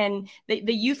Bender and the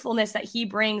youthfulness that he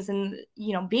brings, and,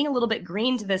 being a little bit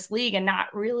green to this league and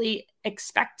not really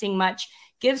expecting much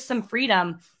gives some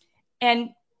freedom.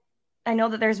 And I know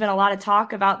that there's been a lot of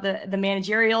talk about the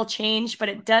managerial change, but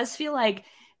it does feel like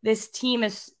this team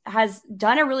has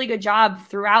done a really good job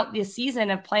throughout the season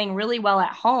of playing really well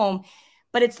at home,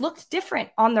 but it's looked different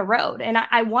on the road. And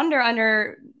I wonder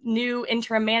under new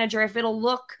interim manager if it'll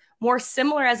look more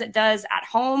similar as it does at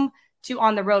home to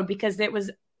on the road, because it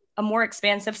was a more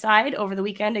expansive side over the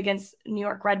weekend against New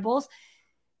York Red Bulls.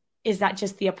 Is that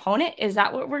just the opponent? Is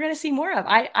that what we're going to see more of?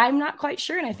 I'm not quite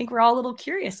sure. And I think we're all a little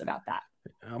curious about that.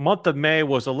 A month of May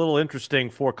was a little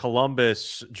interesting for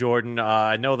Columbus, Jordan.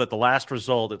 I know that the last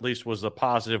result, at least, was a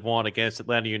positive one against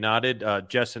Atlanta United.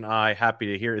 Jess and I happy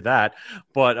to hear that.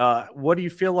 But what do you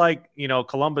feel like,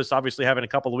 Columbus obviously having a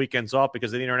couple of weekends off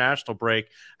because of the international break.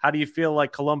 How do you feel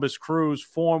like Columbus Crew's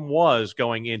form was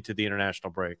going into the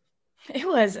international break? It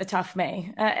was a tough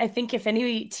May. I think if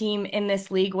any team in this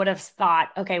league would have thought,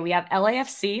 okay, we have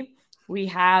LAFC, we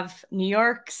have New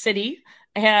York City,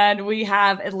 and we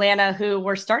have Atlanta, who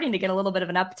we're starting to get a little bit of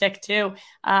an uptick too.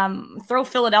 Throw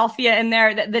Philadelphia in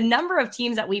there. The number of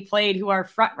teams that we played who are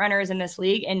front runners in this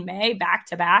league in May, back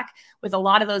to back, with a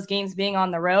lot of those games being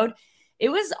on the road, it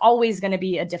was always going to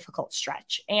be a difficult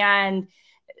stretch. And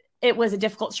it was a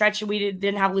difficult stretch. We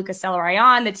didn't have Lucas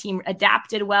Celerayán. The team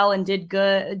adapted well and did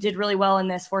really well in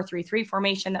this 4-3-3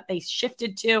 formation that they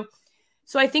shifted to.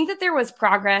 So I think that there was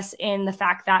progress in the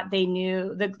fact that they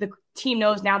knew the team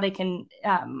knows now they can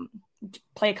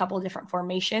play a couple of different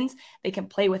formations. They can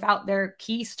play without their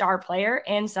key star player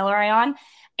in Celerayán.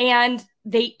 And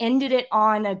they ended it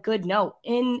on a good note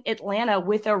in Atlanta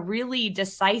with a really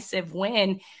decisive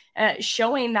win,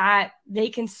 showing that they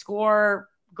can score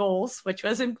goals, which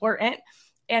was important,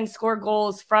 and score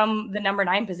goals from the number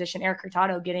 9 position, Eric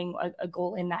Hurtado getting a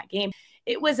goal in that game.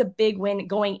 It was a big win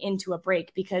going into a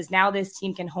break because now this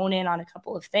team can hone in on a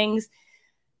couple of things.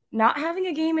 Not having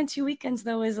a game in 2 weekends,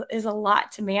 though, is a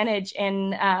lot to manage.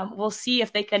 And we'll see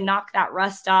if they can knock that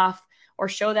rust off or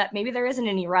show that maybe there isn't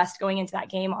any rust going into that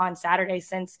game on Saturday,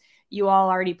 since you all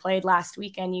already played last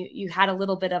weekend. You had a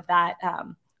little bit of that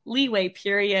leeway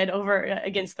period over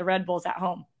against the Red Bulls at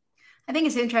home. I think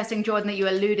it's interesting, Jordan, that you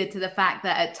alluded to the fact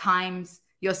that at times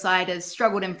your side has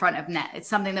struggled in front of net. It's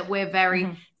something that we're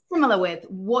very similar with.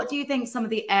 What do you think some of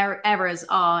the errors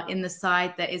are in the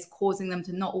side that is causing them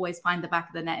to not always find the back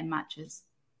of the net in matches?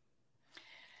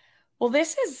 Well,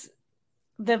 this is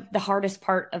the hardest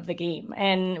part of the game.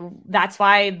 And that's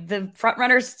why the front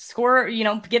runners score,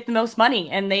 get the most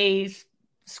money, and they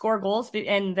score goals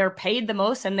and they're paid the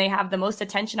most and they have the most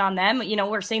attention on them.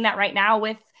 We're seeing that right now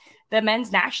with the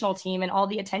men's national team and all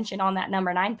the attention on that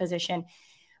number 9 position.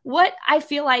 What I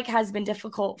feel like has been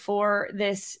difficult for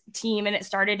this team, and it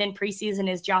started in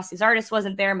preseason, is Gyasi Zardes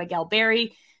wasn't there. Miguel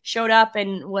Berry showed up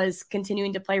and was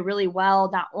continuing to play really well,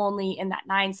 not only in that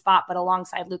 9 spot, but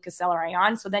alongside Lucas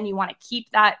Celerayán. So then you want to keep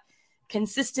that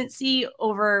consistency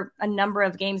over a number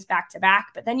of games back to back.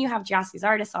 But then you have Gyasi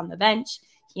Zardes on the bench.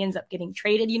 He ends up getting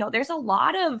traded. There's a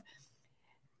lot of,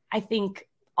 I think,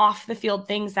 off the field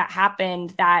things that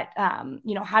happened that,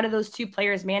 how do those two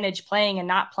players manage playing and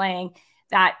not playing,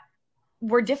 that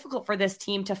were difficult for this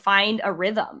team to find a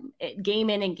rhythm game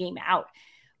in and game out.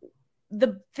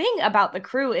 the thing about the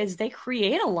Crew is they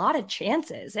create a lot of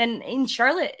chances, and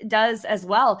Charlotte does as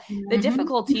well. Mm-hmm. The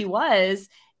difficulty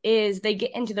is they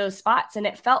get into those spots, and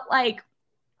it felt like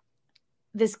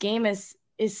this game is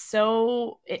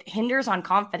so, it hinders on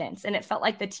confidence. And it felt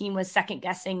like the team was second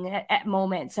guessing at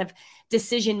moments of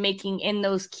decision making in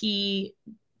those key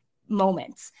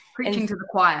moments. Preaching to the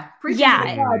choir.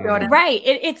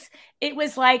 Right. It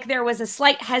was like there was a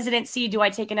slight hesitancy. Do I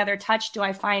take another touch? Do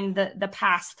I find the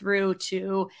pass through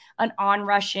to an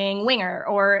on-rushing winger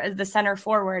or the center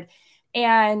forward?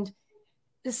 And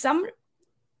sometimes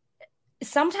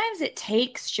it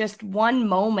takes just one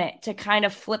moment to kind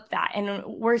of flip that. And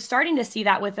we're starting to see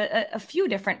that with a few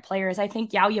different players. I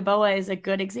think Yao Yeboah is a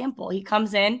good example. He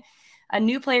comes in, a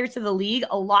new player to the league,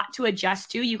 a lot to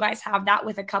adjust to. You guys have that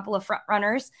with a couple of front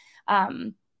runners.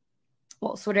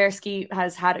 Swiderski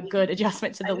has had a good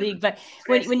adjustment to the league, but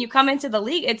when you come into the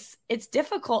league, it's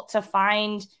difficult to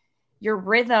find your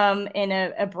rhythm in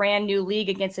a brand new league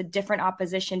against a different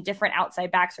opposition, different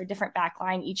outside backs or different back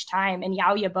line each time. And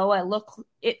Yao Yeboah,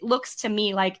 it looks to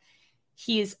me like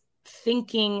he's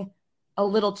thinking a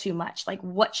little too much. Like,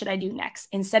 what should I do next?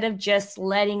 Instead of just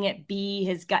letting it be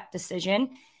his gut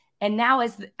decision. And now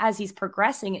as he's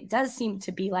progressing, it does seem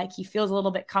to be like he feels a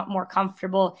little bit more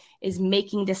comfortable, is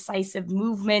making decisive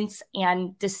movements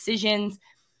and decisions.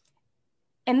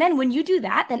 And then when you do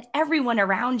that, then everyone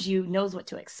around you knows what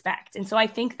to expect. And so I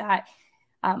think that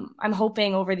I'm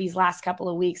hoping over these last couple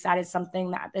of weeks, that is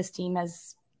something that this team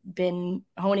has been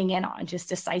honing in on, just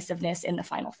decisiveness in the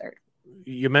final third.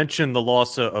 You mentioned the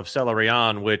loss of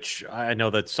Celerán, which I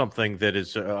know that's something that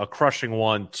is a crushing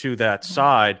one to that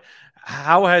side.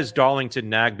 How has Darlington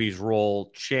Nagbe's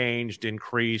role changed,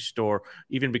 increased, or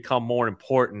even become more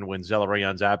important when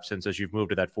Celerán's absence as you've moved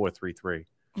to that 4-3-3?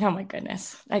 Oh my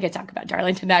goodness. I could talk about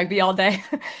Darlington Nagbe all day.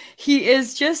 He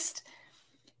is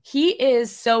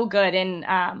so good.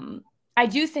 And I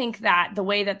do think that the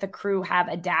way that the Crew have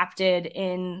adapted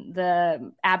in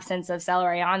the absence of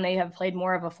Celerán, they have played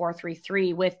more of a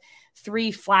 4-3-3 with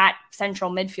 3 flat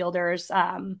central midfielders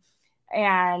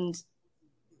and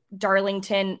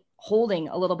Darlington holding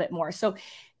a little bit more. So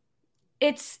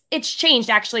it's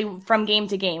changed actually from game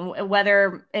to game,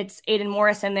 whether it's Aidan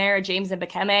Morris in there, James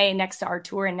Mbekeme next to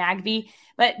Artur and Nagbe.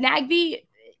 But Nagbe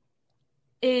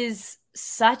is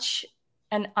such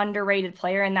an underrated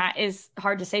player, and that is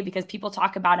hard to say because people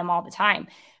talk about him all the time.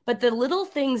 But the little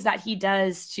things that he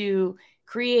does to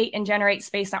create and generate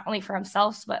space, not only for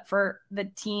himself, but for the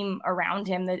team around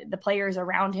him, the players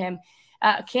around him,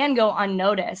 can go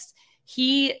unnoticed.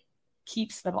 He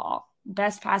keeps the ball.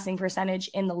 Best passing percentage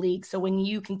in the league. So when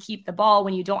you can keep the ball,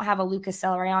 when you don't have a Lucas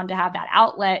Celerán to have that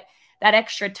outlet, that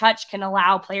extra touch can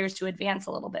allow players to advance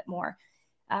a little bit more.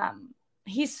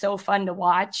 He's so fun to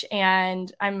watch,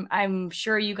 and I'm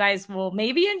sure you guys will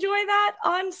maybe enjoy that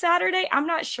on Saturday. I'm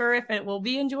not sure if it will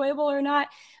be enjoyable or not,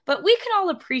 but we can all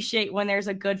appreciate when there's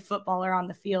a good footballer on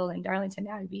the field, and Darlington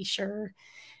Nagbe sure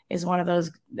is one of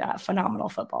those phenomenal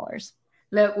footballers.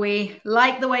 Look, we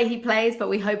like the way he plays, but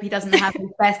we hope he doesn't have his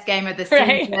best game of the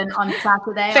season on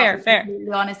Saturday. Fair. To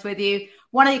be honest with you.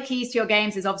 One of the keys to your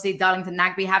games is obviously Darlington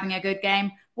Nagbe having a good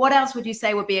game. What else would you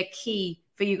say would be a key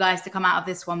for you guys to come out of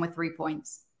this one with 3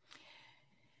 points?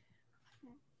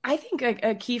 I think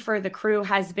a key for the Crew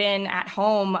has been at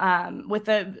home with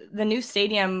the new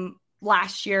stadium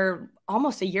last year,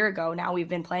 almost a year ago now. We've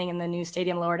been playing in the new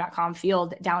stadiumlower.com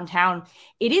field downtown.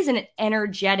 It is an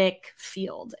energetic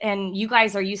field, and you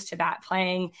guys are used to that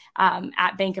playing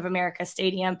at Bank of America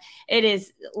Stadium. It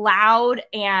is loud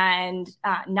and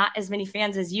not as many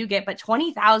fans as you get, but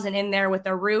 20,000 in there with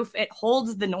a roof. It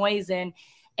holds the noise in.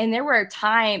 And there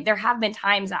have been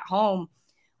times at home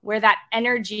where that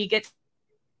energy gets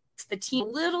the team a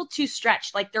little too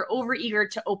stretched, like they're overeager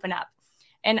to open up.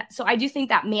 And so I do think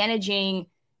that managing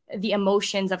the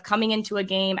emotions of coming into a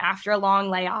game after a long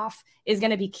layoff is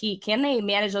going to be key. Can they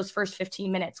manage those first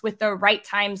 15 minutes with the right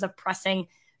times of pressing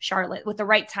Charlotte, with the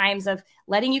right times of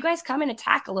letting you guys come and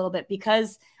attack a little bit?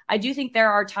 Because I do think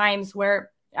there are times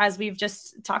where, as we've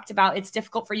just talked about, it's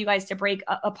difficult for you guys to break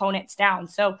opponents down.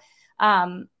 So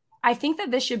I think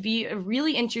that this should be a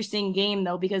really interesting game,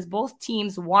 though, because both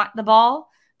teams want the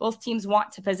ball, both teams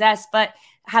want to possess, but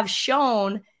have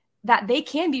shown that they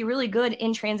can be really good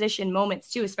in transition moments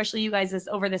too, especially you guys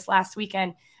over this last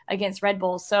weekend against Red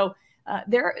Bull. So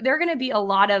there are going to be a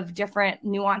lot of different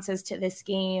nuances to this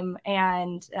game,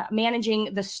 and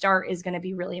managing the start is going to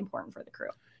be really important for the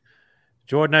Crew.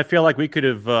 Jordan, I feel like we could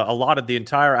have allotted the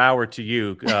entire hour to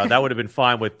you. That would have been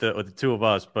fine with the two of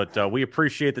us, but we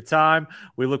appreciate the time.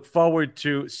 We look forward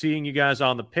to seeing you guys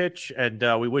on the pitch, and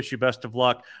we wish you best of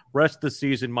luck rest of the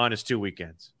season minus 2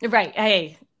 weekends. Right.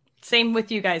 Hey, same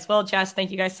with you guys. Well, Jess,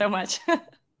 thank you guys so much.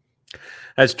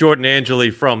 That's Jordan Angeli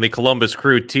from the Columbus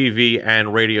Crew TV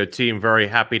and radio team. Very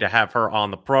happy to have her on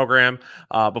the program.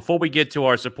 Before we get to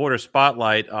our supporter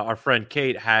spotlight, our friend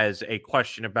Kate has a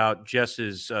question about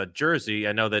Jess's jersey.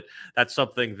 I know that's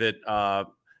something that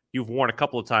you've worn a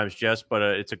couple of times, Jess, but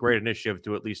it's a great initiative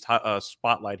to at least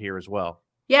spotlight here as well.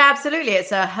 Yeah, absolutely.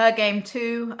 It's a Her Game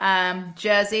 2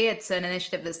 jersey. It's an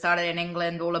initiative that started in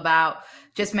England, all about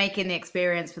just making the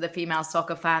experience for the female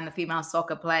soccer fan, the female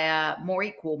soccer player, more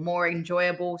equal, more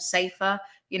enjoyable, safer.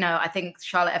 You know, I think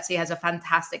Charlotte FC has a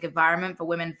fantastic environment for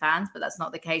women fans, but that's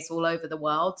not the case all over the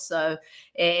world. So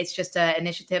it's just an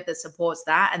initiative that supports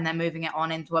that, and they're moving it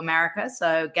on into America.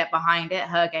 So get behind it,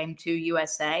 Her Game 2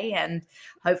 USA, and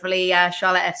hopefully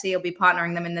Charlotte FC will be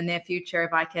partnering them in the near future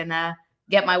if I can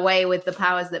get my way with the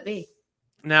powers that be.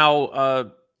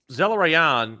 Now,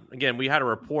 Zelarayan, again, we had a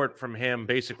report from him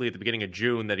basically at the beginning of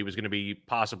June that he was going to be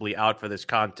possibly out for this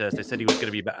contest. They said he was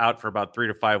going to be out for about 3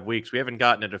 to 5 weeks. We haven't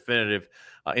gotten a definitive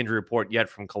injury report yet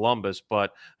from Columbus,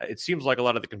 but it seems like a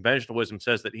lot of the conventional wisdom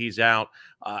says that he's out.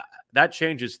 That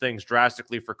changes things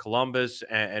drastically for Columbus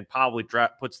and probably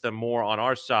puts them more on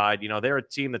our side. You know, they're a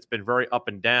team that's been very up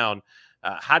and down.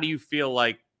 How do you feel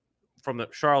like, from the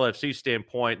Charlotte FC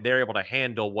standpoint, they're able to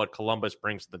handle what Columbus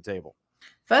brings to the table?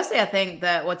 Firstly, I think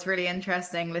that what's really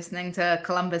interesting listening to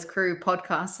Columbus Crew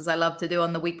podcasts, as I love to do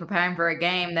on the week preparing for a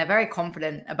game, they're very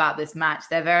confident about this match.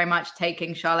 They're very much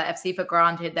taking Charlotte FC for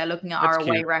granted. They're looking at our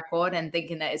away record and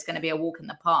thinking that it's going to be a walk in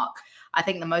the park. I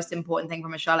think the most important thing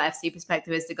from a Charlotte FC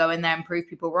perspective is to go in there and prove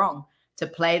people wrong, to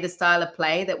play the style of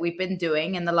play that we've been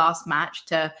doing in the last match,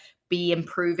 to be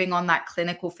improving on that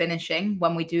clinical finishing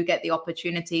when we do get the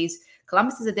opportunities.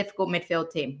 Columbus is a difficult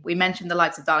midfield team. We mentioned the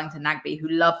likes of Darlington Nagbe, who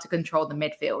love to control the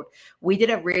midfield. We did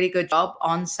a really good job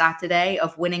on Saturday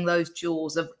of winning those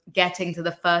duels, of getting to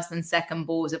the first and second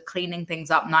balls, of cleaning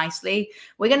things up nicely.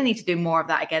 We're going to need to do more of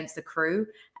that against the Crew.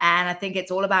 And I think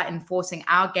it's all about enforcing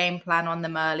our game plan on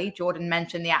them early. Jordan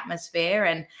mentioned the atmosphere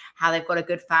and how they've got a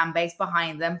good fan base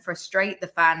behind them. Frustrate the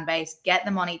fan base, get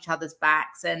them on each other's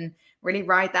backs, and really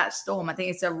ride that storm. I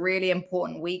think it's a really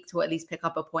important week to at least pick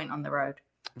up a point on the road.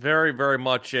 Very, very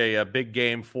much a big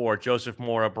game for Joseph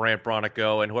Mora, Brandt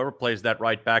Bronico, and whoever plays that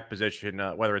right back position,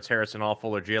 whether it's Harrison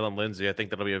Awful or Jalen Lindsay. I think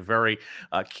that'll be a very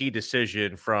key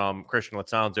decision from Christian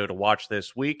Latanzo to watch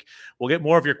this week. We'll get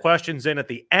more of your questions in at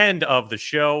the end of the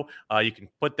show. You can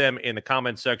put them in the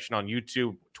comment section on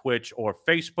YouTube, Twitch, or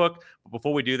Facebook. But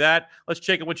before we do that, let's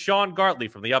check in with Sean Gartley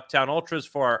from the Uptown Ultras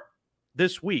for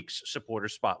this week's Supporter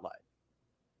Spotlight.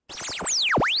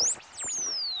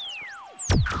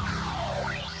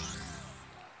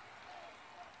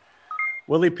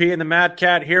 Willie P and the Mad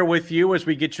Cat here with you as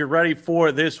we get you ready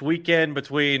for this weekend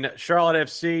between Charlotte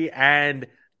FC and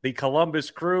the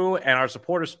Columbus Crew. And our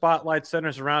supporter spotlight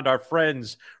centers around our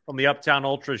friends from the Uptown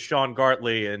Ultras, Sean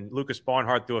Gartley and Lucas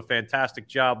Barnhart, do a fantastic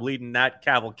job leading that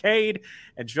cavalcade.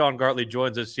 And Sean Gartley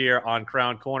joins us here on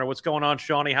Crown Corner. What's going on,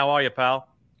 Shawnee? How are you, pal?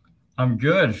 I'm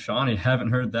good, Shawnee. Haven't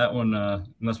heard that one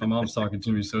unless my mom's talking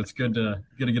to me. So it's good to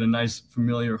get a nice,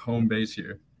 familiar home base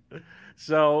here.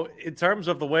 So in terms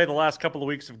of the way the last couple of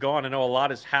weeks have gone, I know a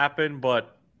lot has happened,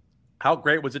 but how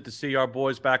great was it to see our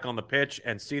boys back on the pitch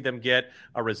and see them get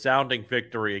a resounding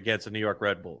victory against the New York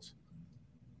Red Bulls?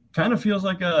 Kind of feels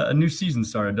like a new season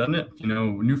started, doesn't it? You know,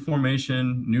 new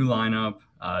formation, new lineup,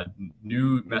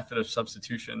 new method of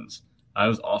substitutions. It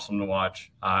was awesome to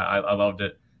watch. I loved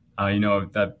it. You know,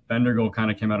 that Bender goal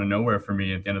kind of came out of nowhere for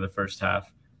me at the end of the first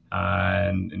half.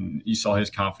 And you saw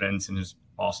his confidence and his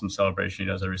awesome celebration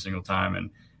he does every single time.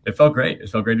 And it felt great. It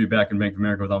felt great to be back in Bank of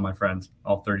America with all my friends,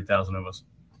 all 30,000 of us.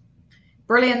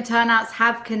 Brilliant turnouts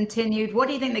have continued. What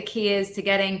do you think the key is to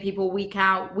getting people week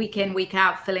in, week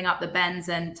out, filling up the Bens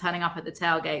and turning up at the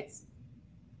tailgates?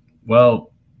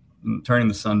 Well, turning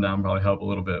the sun down probably helped a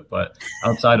little bit. But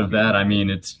outside of that, I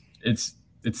mean, it's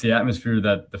the atmosphere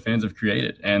that the fans have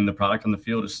created, and the product on the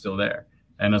field is still there.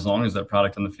 And as long as that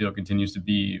product on the field continues to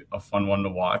be a fun one to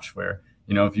watch, where,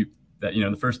 you know,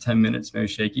 the first 10 minutes may be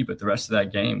shaky, but the rest of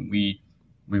that game, we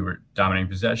were dominating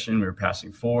possession, we were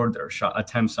passing forward, there were shot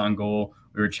attempts on goal,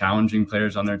 we were challenging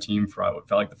players on their team for what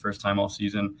felt like the first time all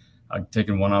season,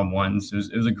 taking one-on-ones.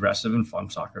 It was aggressive and fun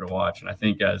soccer to watch. And I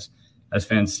think as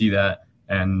fans see that,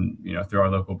 and, you know, through our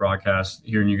local broadcast,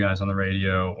 hearing you guys on the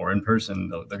radio or in person,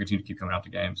 they'll continue to keep coming out to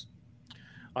games.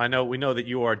 We know that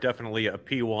you are definitely a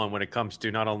P1 when it comes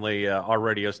to not only our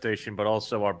radio station, but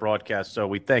also our broadcast. So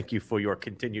we thank you for your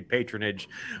continued patronage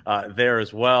there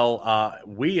as well.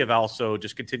 We have also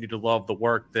just continued to love the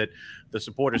work that the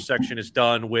supporters section has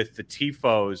done with the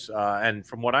TIFOs. And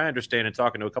from what I understand and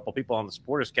talking to a couple of people on the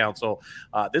Supporters Council,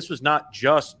 this was not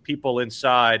just people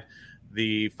inside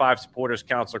the 5 supporters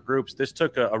council groups. This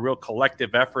took a real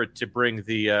collective effort to bring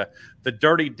the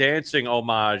Dirty Dancing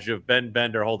homage of Ben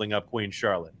Bender holding up Queen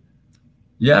Charlotte.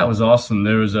 Yeah, it was awesome.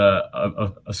 There was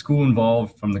a school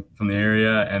involved from the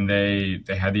area, and they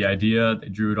had the idea. They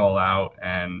drew it all out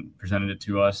and presented it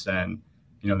to us, and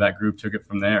that group took it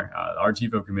from there. Our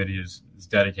TIFO committee is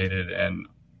dedicated,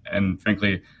 and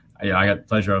frankly, I got the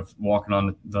pleasure of walking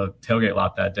on the tailgate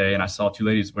lot that day, and I saw 2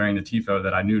 ladies wearing the TIFO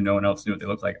that I knew no one else knew what they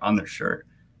looked like on their shirt.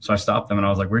 So I stopped them and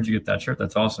I was like, "Where'd you get that shirt?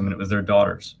 That's awesome!" And it was their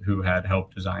daughters who had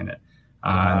helped design it.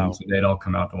 Wow. So they'd all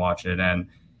come out to watch it, and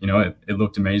it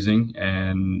looked amazing.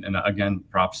 And again,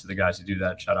 props to the guys who do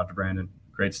that. Shout out to Brandon.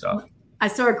 Great stuff. I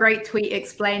saw a great tweet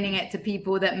explaining it to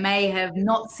people that may have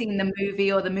not seen the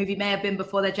movie, or the movie may have been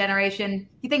before their generation.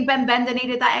 You think Ben Bender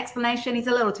needed that explanation? He's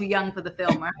a little too young for the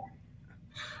film, right?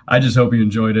 I just hope he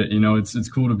enjoyed it. It's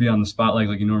cool to be on the spotlight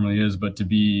like he normally is, but to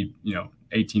be,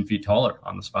 18 feet taller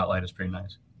on the spotlight is pretty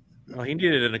nice. Well, he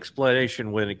needed an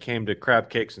explanation when it came to crab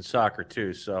cakes and soccer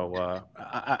too. So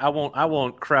I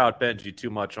won't crowd Benji too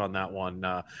much on that one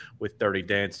with Dirty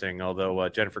Dancing. Although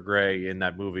Jennifer Grey in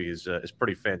that movie is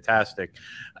pretty fantastic,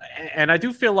 and I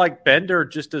do feel like Bender,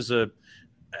 just as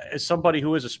somebody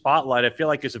who is a spotlight, I feel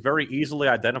like is a very easily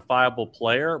identifiable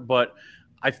player, but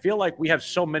I feel like we have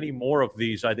so many more of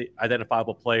these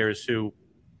identifiable players who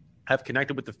have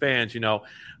connected with the fans.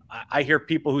 I hear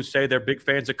people who say they're big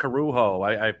fans of Carujo.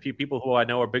 I have people who I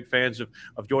know are big fans of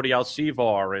Jordi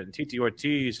Alcivar and Titi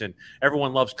Ortiz, and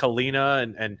everyone loves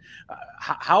Kalina. And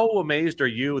how amazed are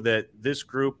you that this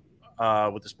group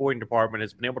with the sporting department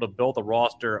has been able to build a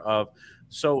roster of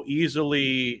so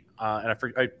easily, and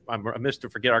I'm remiss to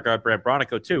forget our guy Brad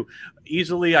Bronico too,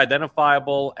 easily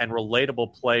identifiable and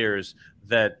relatable players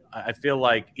that I feel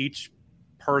like each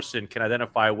person can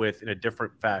identify with in a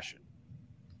different fashion.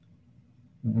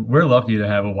 We're lucky to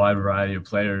have a wide variety of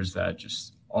players that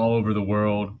just all over the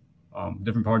world,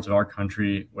 different parts of our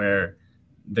country, where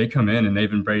they come in and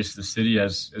they've embraced the city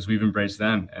as we've embraced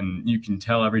them. And you can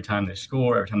tell every time they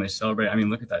score, every time they celebrate. I mean,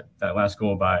 look at that last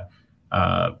goal by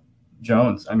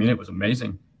Jones. I mean, it was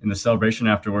amazing. In the celebration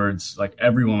afterwards, like,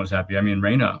 everyone was happy. I mean,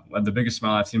 Reyna, the biggest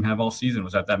smile I've seen him have all season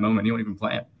was at that moment. He wasn't even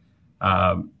playing.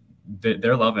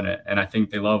 They're loving it. And I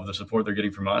think they love the support they're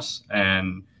getting from us.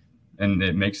 And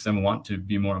it makes them want to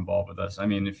be more involved with us. I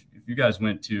mean, if you guys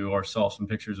went to or saw some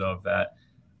pictures of that,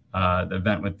 the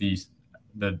event with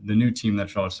the new team that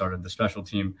Charlotte started, the special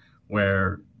team,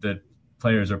 where the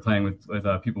players are playing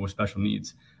with people with special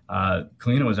needs.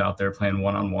 Kalina was out there playing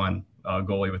one-on-one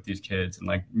goalie with these kids and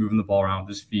like moving the ball around with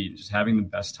his feet, just having the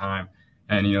best time.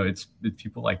 And, it's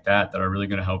people like that are really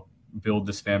going to help build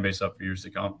this fan base up for years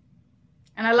to come.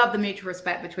 And I love the mutual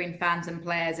respect between fans and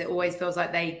players. It always feels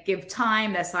like they give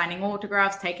time. They're signing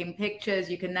autographs, taking pictures.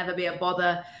 You can never be a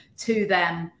bother to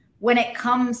them. When it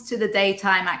comes to the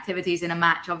daytime activities in a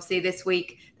match, obviously this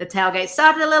week, the tailgate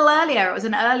started a little earlier. It was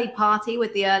an early party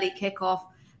with the early kickoff.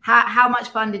 How much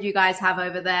fun did you guys have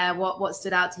over there? What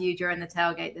stood out to you during the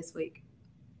tailgate this week?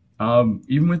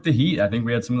 Even with the heat, I think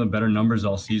we had some of the better numbers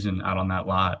all season out on that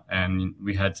lot. And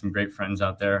we had some great friends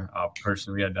out there.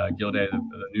 Personally, we had Gilday,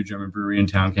 the new German brewery in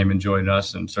town, came and joined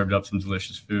us and served up some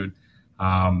delicious food.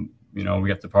 We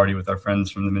got to party with our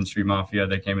friends from the Min Street Mafia.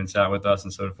 They came and sat with us,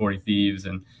 and so did 40 Thieves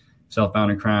and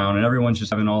Southbound and Crown. And everyone's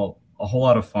just having a whole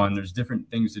lot of fun. There's different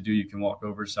things to do. You can walk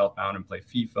over Southbound and play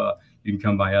FIFA. You can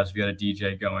come by us. We got a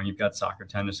DJ going. You've got soccer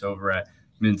tennis over at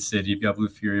Mint City. You've got Blue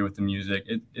Fury with the music.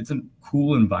 It's a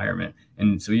cool environment.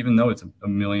 And so even though it's a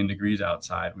million degrees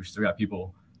outside, we've still got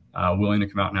people willing to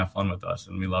come out and have fun with us.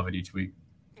 And we love it each week.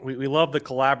 We love the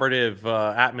collaborative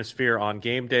atmosphere on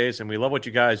game days, and we love what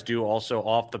you guys do also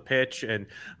off the pitch. And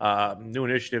new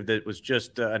initiative that was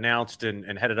just announced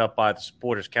and headed up by the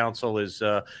Supporters Council is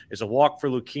a walk for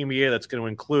leukemia that's going to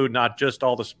include not just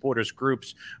all the supporters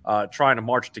groups trying to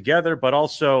march together, but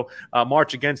also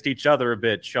march against each other a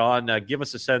bit. Sean, give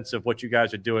us a sense of what you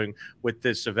guys are doing with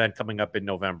this event coming up in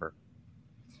November.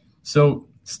 So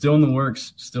still in the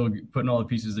works, still putting all the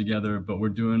pieces together, but we're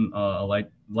doing a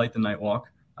light the night walk.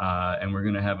 And we're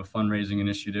going to have a fundraising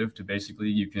initiative to basically,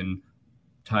 you can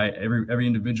tie every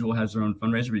individual has their own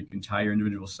fundraiser, but you can tie your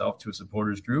individual self to a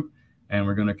supporters group. And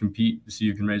we're going to compete to see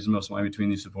who can raise the most money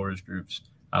between these supporters groups.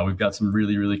 We've got some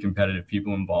really, really competitive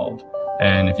people involved.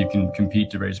 And if you can compete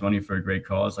to raise money for a great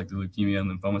cause like the Leukemia and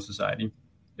Lymphoma Society,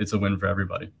 it's a win for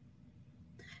everybody.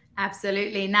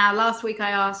 Absolutely. Now, last week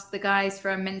I asked the guys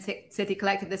from Mint City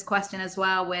Collective this question as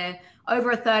well. We're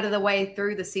over a third of the way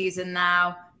through the season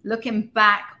now. Looking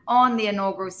back on the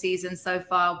inaugural season so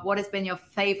far, what has been your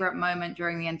favorite moment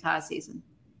during the entire season?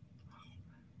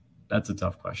 That's a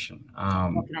tough question.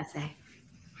 What can I say?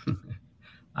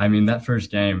 I mean, that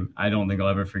first game, I don't think I'll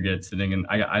ever forget sitting in.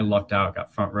 I lucked out,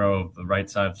 got front row of the right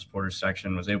side of the supporters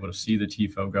section, was able to see the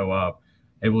TIFO go up,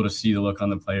 able to see the look on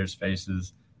the players'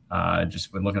 faces.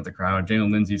 Just when looking at the crowd,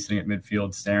 Jalen Lindsey sitting at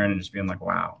midfield, staring and just being like,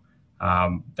 wow.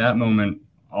 That moment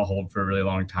I'll hold for a really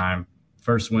long time.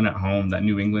 First win at home, that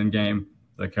New England game,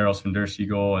 the Karol Swiderski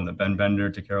goal and the Ben Bender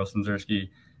to Karol Swiderski.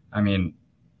 I mean,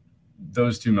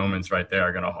 those two moments right there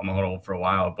I'm gonna hold for a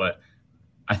while, but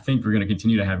I think we're going to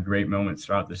continue to have great moments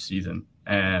throughout this season.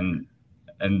 And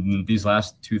these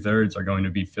last 2/3 are going to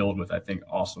be filled with, I think,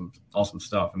 awesome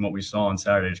stuff. And what we saw on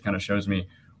Saturday just kind of shows me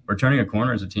we're turning a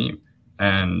corner as a team,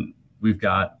 and we've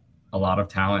got a lot of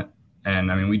talent.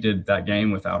 And I mean, we did that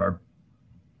game without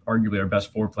arguably our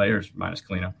best 4 players minus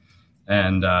Kalina,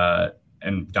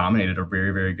 and dominated a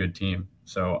very, very good team.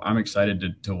 So I'm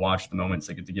excited to watch the moments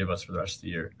they get to give us for the rest of the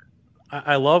year.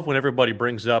 I love when everybody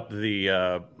brings up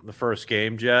the first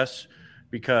game, Jess,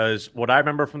 because what I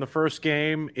remember from the first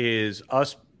game is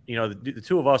us, the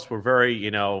two of us were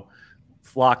very,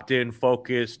 locked in,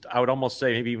 focused. I would almost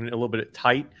say maybe even a little bit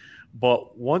tight.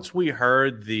 But once we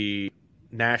heard the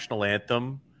national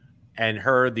anthem and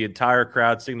heard the entire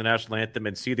crowd sing the national anthem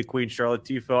and see the Queen Charlotte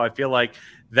TIFO, I feel like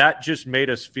that just made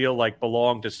us feel like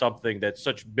belong to something that's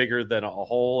such bigger than a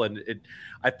whole. And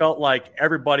I felt like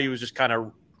everybody was just kind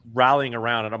of rallying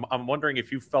around, and I'm wondering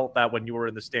if you felt that when you were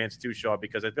in the stands too, Sean,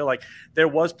 because I feel like there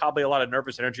was probably a lot of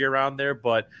nervous energy around there,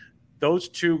 but those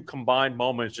two combined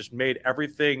moments just made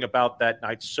everything about that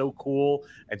night so cool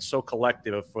and so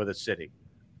collective for the city.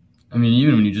 I mean,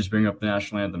 even when you just bring up the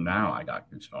national anthem now, I got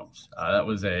goosebumps. That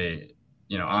was a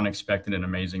unexpected and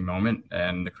amazing moment,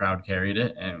 and the crowd carried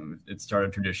it, and it started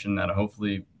a tradition that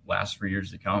hopefully lasts for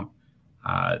years to come.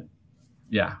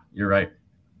 Yeah, you're right.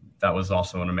 That was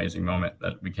also an amazing moment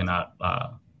that we cannot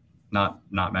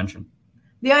not mention.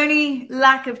 The only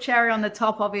lack of cherry on the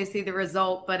top, obviously, the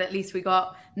result, but at least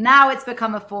now it's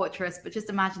become a fortress. But just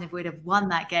imagine if we'd have won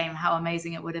that game, how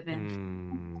amazing it would have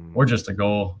been. Or just a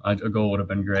goal. A goal would have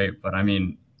been great. But I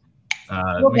mean,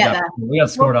 we got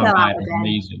scored on by an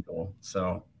amazing goal.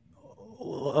 So,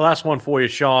 last one for you,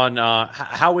 Sean.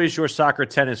 How is your soccer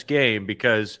tennis game?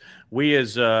 Because we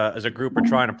as a group are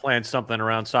trying to plan something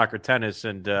around soccer tennis,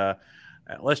 and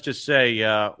let's just say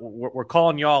we're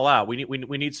calling you all out. We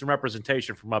need some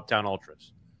representation from Uptown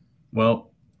Ultras.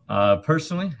 Well,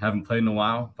 personally, haven't played in a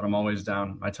while, but I'm always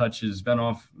down. My touch has been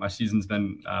off. My season's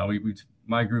been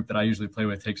my group that I usually play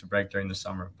with takes a break during the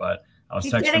summer, but I was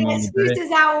texting getting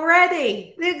excuses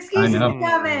already. The excuses are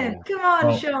coming. Come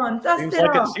on, Sean. Dust it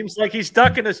off. Seems like he's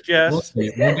ducking us, Jess.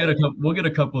 We'll get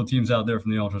a couple of teams out there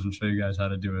from the Ultras and show you guys how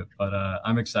to do it. But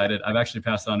I'm excited. I've actually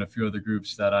passed on a few other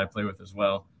groups that I play with as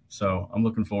well. So I'm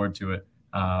looking forward to it.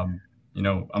 I'm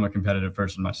a competitive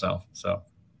person myself, so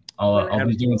I'll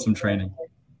be doing some training.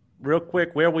 Real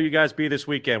quick, where will you guys be this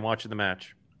weekend watching the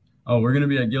match? Oh, we're going to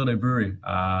be at Gilday Brewery. It's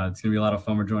going to be a lot of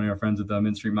fun. We're joining our friends at the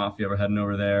Mint Street Mafia. We're heading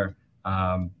over there.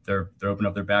 They're opening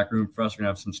up their back room for us. We're going to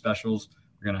have some specials.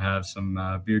 We're going to have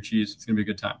some beer cheese. It's going to be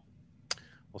a good time.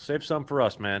 We'll save some for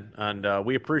us, man. And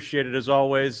we appreciate it as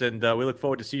always. And we look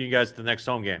forward to seeing you guys at the next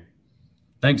home game.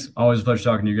 Thanks. Always a pleasure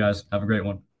talking to you guys. Have a great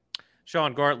one.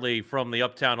 Sean Gartley from the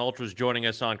Uptown Ultras joining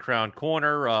us on Crown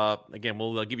Corner. Again,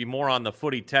 we'll give you more on the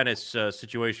footy tennis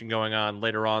situation going on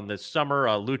later on this summer.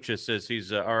 Lucha says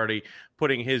he's already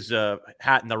putting his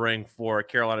hat in the ring for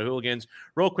Carolina Hooligans.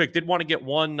 Real quick, did want to get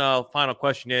one final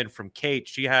question in from Kate.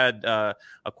 She had a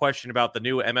question about the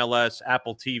new MLS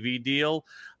Apple TV deal.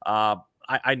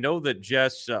 I know that,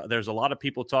 Jess, there's a lot of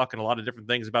people talking a lot of different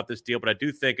things about this deal, but I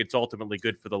do think it's ultimately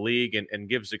good for the league and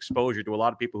gives exposure to a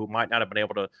lot of people who might not have been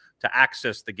able to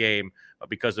access the game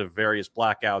because of various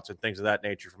blackouts and things of that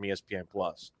nature from ESPN+.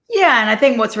 Yeah, and I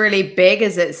think what's really big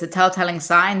is it's a telltale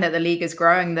sign that the league is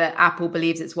growing, that Apple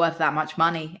believes it's worth that much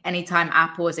money. Anytime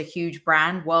Apple is a huge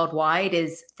brand worldwide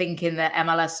is thinking that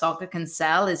MLS soccer can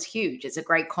sell is huge. It's a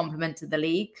great compliment to the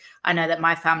league. I know that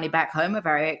my family back home are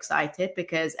very excited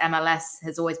because MLS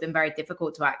has always been very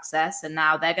difficult to access, and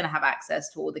now they're going to have access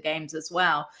to all the games as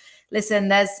well. Listen,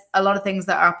 there's a lot of things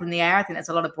that are up in the air. I think there's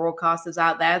a lot of broadcasters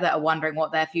out there that are wondering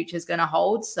what their future is going to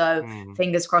hold. So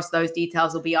fingers crossed those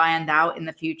details will be ironed out in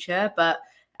the future. But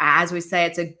as we say,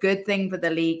 it's a good thing for the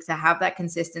league to have that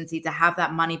consistency, to have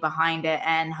that money behind it.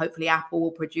 And hopefully Apple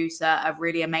will produce a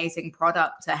really amazing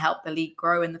product to help the league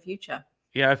grow in the future.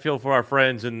 Yeah, I feel for our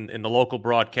friends in the local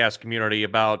broadcast community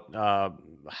about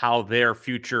how their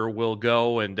future will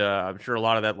go. And I'm sure a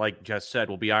lot of that, like Jess said,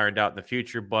 will be ironed out in the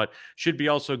future, but should be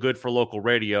also good for local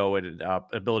radio and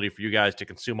ability for you guys to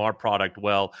consume our product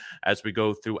well as we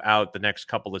go throughout the next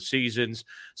couple of seasons.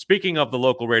 Speaking of the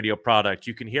local radio product,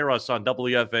 you can hear us on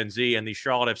WFNZ and the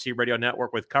Charlotte FC Radio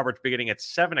Network with coverage beginning at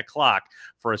 7 o'clock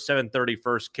for a 7:30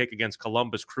 first kick against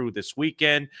Columbus Crew this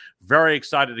weekend. Very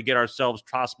excited to get ourselves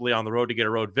possibly on the road to get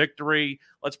a road victory.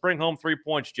 Let's bring home 3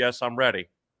 points, Jess. I'm ready.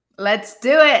 Let's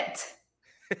do it.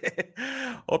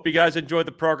 Hope you guys enjoyed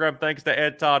the program. Thanks to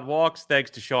Ed Todd Walks.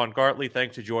 Thanks to Sean Gartley.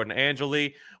 Thanks to Jordan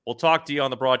Angeli. We'll talk to you on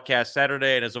the broadcast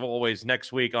Saturday. And as always,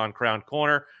 next week on Crown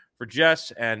Corner. For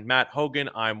Jess and Matt Hogan,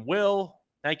 I'm Will.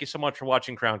 Thank you so much for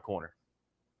watching Crown Corner.